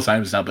 or 4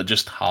 times now, but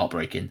just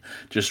heartbreaking,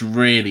 just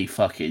really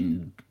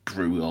fucking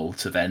brutal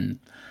to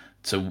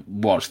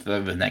watch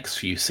the next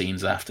few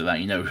scenes after that.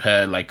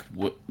 Her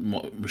what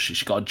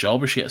she got a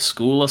job, or she at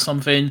school or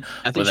something.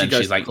 I think she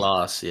goes to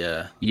class.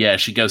 Yeah,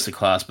 she goes to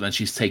class, but then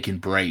she's taking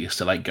breaks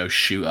to go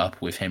shoot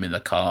up with him in the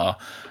car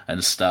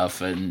and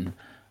stuff, and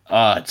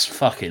it's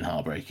fucking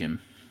heartbreaking.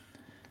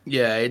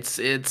 Yeah, it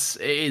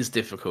is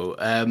difficult.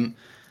 Well,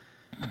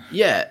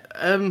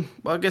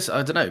 I guess,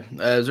 I don't know.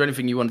 Is there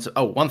anything you wanted to...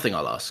 Oh, one thing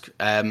I'll ask.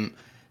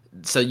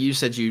 So you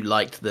said you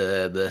liked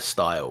the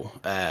style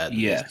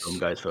yes. this film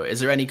goes for. Is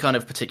there any kind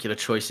of particular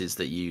choices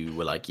that you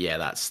were like, yeah,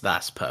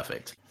 that's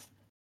perfect?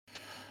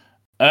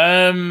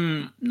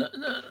 Not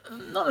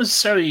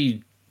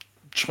necessarily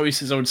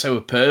choices I would say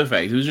were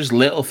perfect. It was just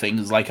little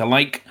things. I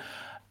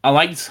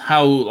liked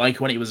how,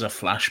 when it was a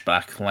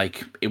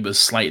flashback, it was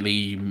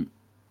slightly...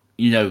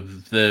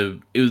 the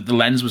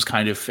lens was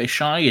kind of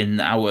fisheye in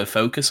our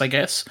focus, I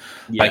guess.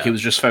 Yeah. It was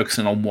just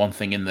focusing on one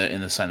thing in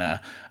the center,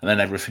 and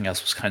then everything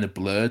else was kind of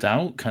blurred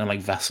out, kind of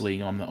like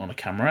Vaseline on a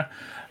camera.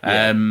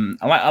 Yeah.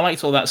 I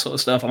liked all that sort of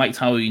stuff. I liked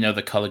how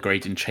the color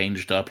grading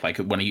changed up,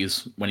 when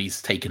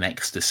he's taken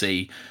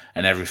ecstasy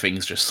and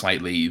everything's just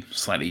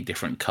slightly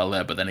different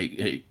color, but then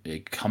it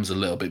becomes a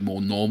little bit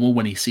more normal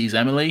when he sees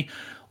Emily.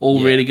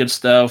 Really good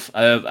stuff.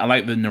 I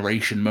like the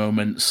narration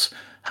moments.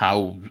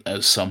 How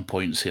at some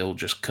points he'll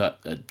just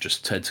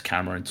just turn to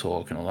camera and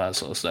talk and all that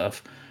sort of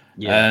stuff.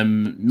 Yeah.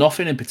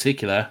 Nothing in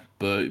particular,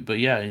 but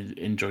yeah, I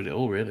enjoyed it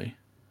all really.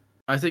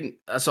 I think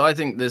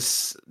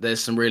there's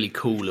some really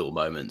cool little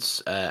moments,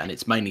 and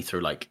it's mainly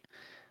through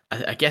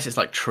I guess it's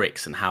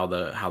tricks and how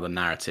the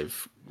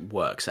narrative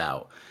works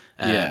out.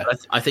 But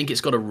I think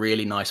it's got a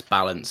really nice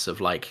balance of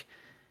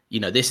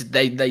this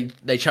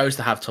they chose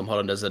to have Tom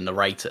Holland as a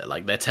narrator,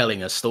 they're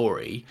telling a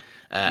story.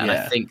 And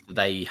I think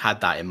they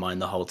had that in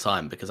mind the whole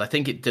time, because I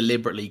think it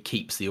deliberately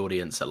keeps the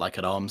audience at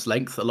an arm's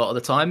length a lot of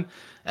the time.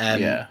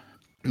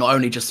 Not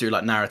only just through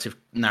narrative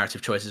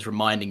choices,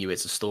 reminding you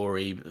it's a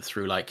story,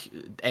 through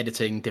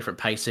editing, different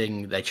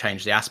pacing. They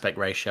change the aspect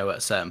ratio at a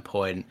certain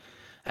point.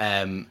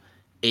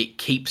 It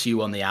keeps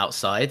you on the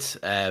outside,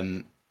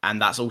 and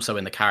that's also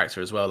in the character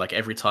as well.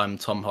 Every time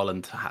Tom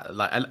Holland,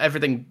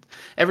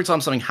 every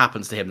time something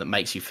happens to him that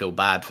makes you feel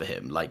bad for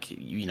him,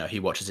 he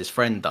watches his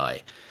friend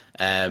die.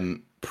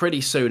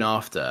 Pretty soon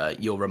after,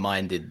 you're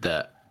reminded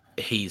that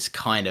he's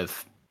kind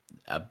of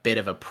a bit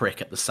of a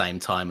prick at the same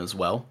time as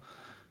well.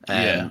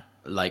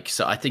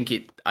 So I think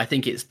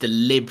it's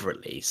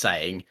deliberately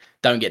saying,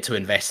 don't get too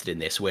invested in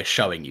this. We're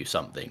showing you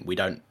something. We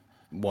don't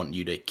want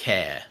you to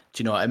care.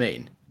 Do you know what I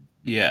mean?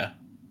 Yeah.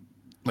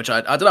 Which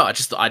I don't know. I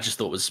just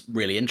thought was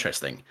really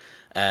interesting.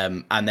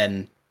 And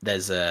then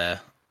there's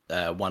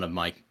one of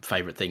my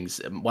favorite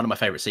things. One of my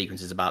favorite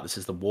sequences about this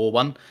is the war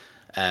one.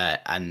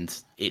 And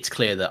it's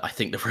clear that I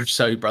think the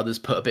Russo brothers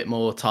put a bit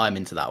more time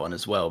into that one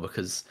as well,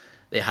 because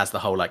it has the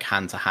whole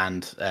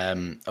hand-to-hand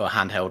or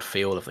handheld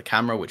feel of the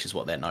camera, which is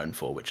what they're known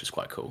for, which is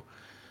quite cool.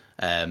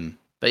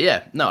 But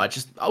yeah, no,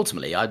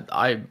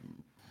 I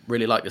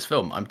really like this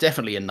film. I'm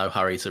definitely in no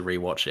hurry to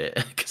rewatch it,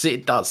 because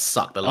it does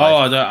suck the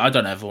life. Oh, I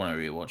don't ever want to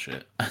rewatch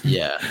it.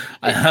 Yeah.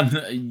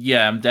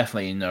 I'm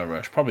definitely in no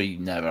rush. Probably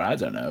never. I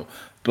don't know.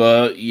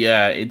 But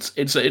yeah,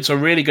 it's a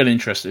really good,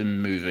 interesting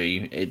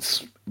movie.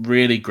 It's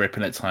really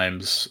gripping at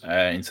times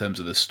in terms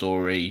of the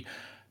story,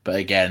 but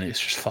again, it's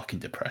just fucking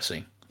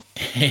depressing.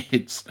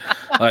 It's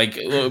like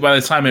by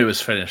the time it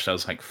was finished, I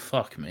was like,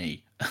 "Fuck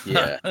me."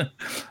 Yeah.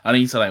 I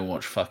need to like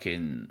watch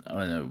fucking, I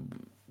don't know,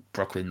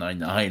 Brooklyn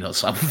Nine-Nine or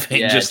something,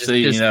 Yeah, just to,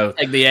 you know,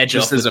 take the edge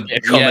just off as a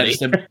comedy.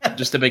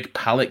 just a big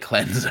palate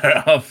cleanser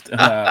after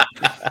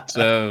that.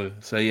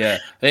 So yeah,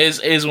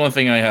 here's one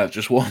thing I have,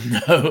 just one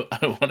note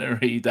I want to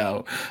read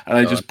out, and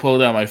I just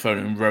pulled out my phone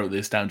and wrote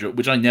this down,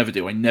 which I never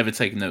do. I never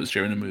take notes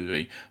during a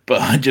movie,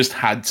 but I just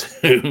had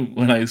to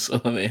when I saw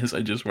this.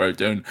 I just wrote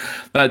down,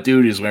 that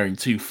dude is wearing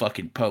 2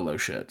 fucking polo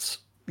shirts.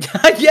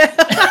 Yeah.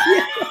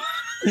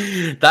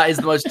 That is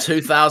the most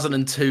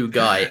 2002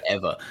 guy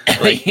ever.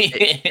 Like,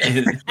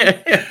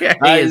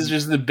 that is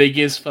just the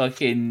biggest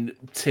fucking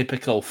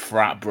typical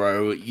frat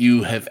bro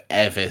you have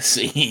ever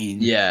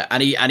seen. Yeah,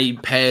 and he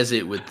pairs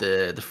it with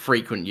the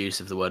frequent use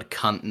of the word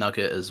cunt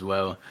nugget as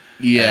well.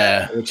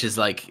 Yeah, which is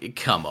like,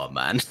 come on,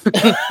 man.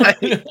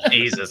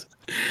 Jesus.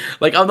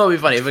 Like, I'm not being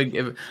funny.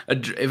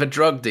 If a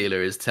drug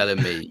dealer is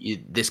telling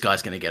me this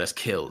guy's going to get us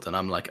killed, and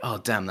I'm like, oh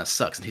damn, that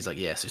sucks, and he's like,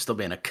 yeah, so stop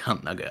being a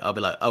cunt nugget. I'll be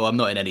like, oh, I'm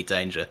not in any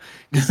danger.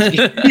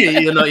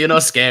 You're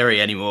not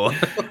scary anymore.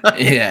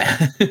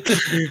 Yeah.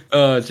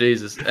 Oh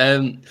Jesus.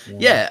 So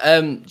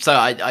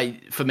I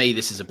for me,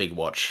 this is a big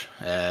watch.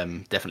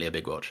 Definitely a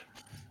big watch.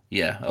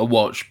 Yeah, a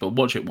watch, but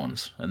watch it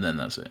once, and then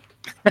that's it.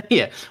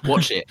 Yeah,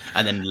 watch it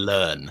and then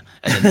learn,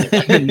 and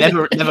then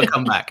never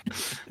come back.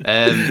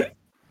 So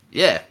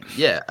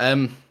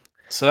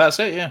that's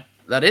it. Yeah,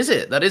 that is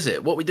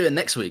it. What are we doing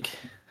next week?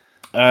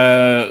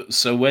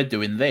 So we're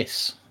doing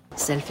this.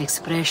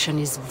 Self-expression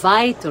is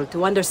vital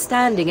to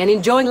understanding and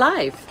enjoying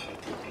life.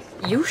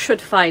 You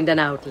should find an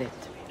outlet.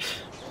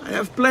 I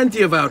have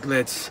plenty of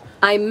outlets.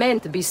 I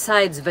meant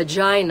besides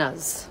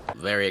vaginas.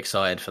 Very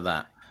excited for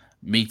that.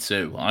 Me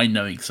too. I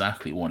know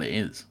exactly what it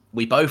is.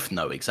 We both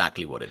know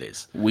exactly what it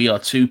is. We are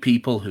 2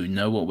 people who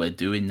know what we're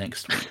doing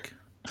next week.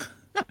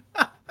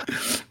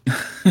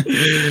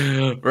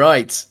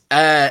 Right.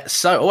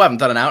 So I haven't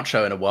done an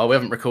outro in a while. We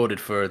haven't recorded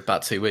for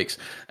about 2 weeks.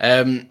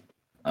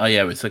 Oh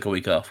yeah, we took a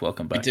week off.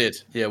 Welcome back. We did.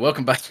 Yeah,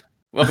 welcome back.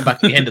 Welcome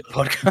back to the end of the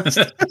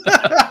podcast.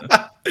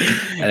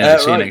 And then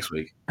see you next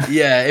week.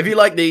 Yeah, if you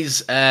like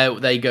these,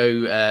 they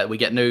go. We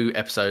get new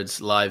episodes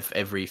live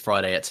every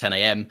Friday at 10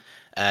 a.m.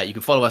 You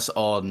can follow us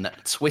on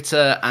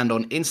Twitter and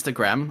on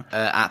Instagram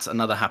at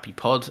Another Happy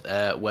Pod,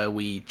 where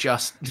we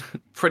just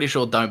pretty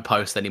sure don't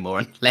post anymore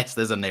unless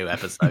there's a new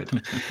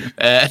episode.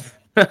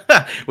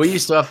 We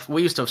used to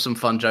have some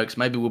fun jokes.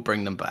 Maybe we'll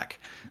bring them back.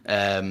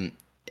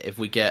 If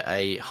we get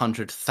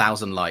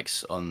 100,000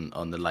 likes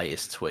on the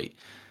latest tweet,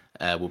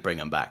 we'll bring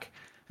them back.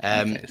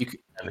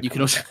 You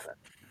can also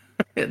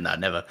no,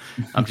 never.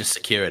 I'm just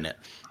securing it.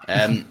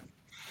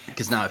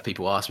 Because now if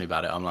people ask me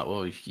about it, I'm like,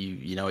 well,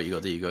 you know what you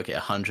got to do? You got to get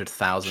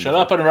 100,000. Shut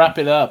up and wrap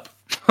it up.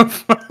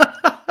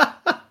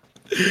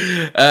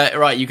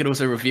 Right, you can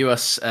also review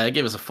us,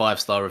 give us a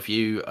 5-star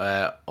review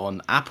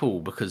on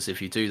Apple, because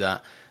if you do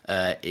that,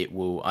 it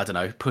will, I don't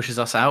know, pushes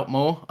us out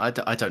more. I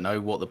don't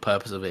know what the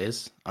purpose of it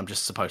is. I'm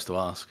just supposed to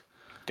ask.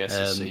 Gets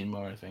us seen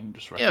more, I think.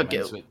 Just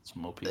recommends it to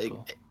more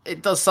people.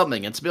 It does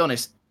something, and to be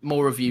honest,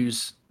 more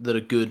reviews that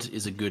are good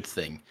is a good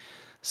thing.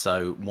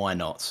 So why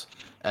not?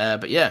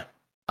 But yeah,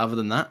 other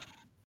than that,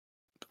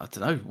 I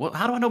don't know.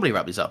 How do I normally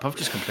wrap this up? I've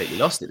just completely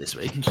lost it this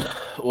week.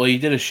 Well, you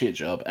did a shit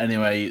job.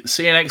 Anyway,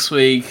 see you next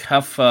week.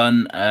 Have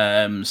fun.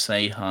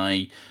 Say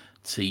hi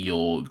to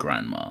your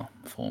grandma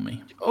for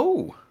me.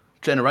 Oh,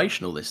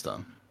 generational this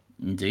time.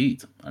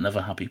 Indeed.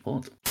 Another happy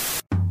pod.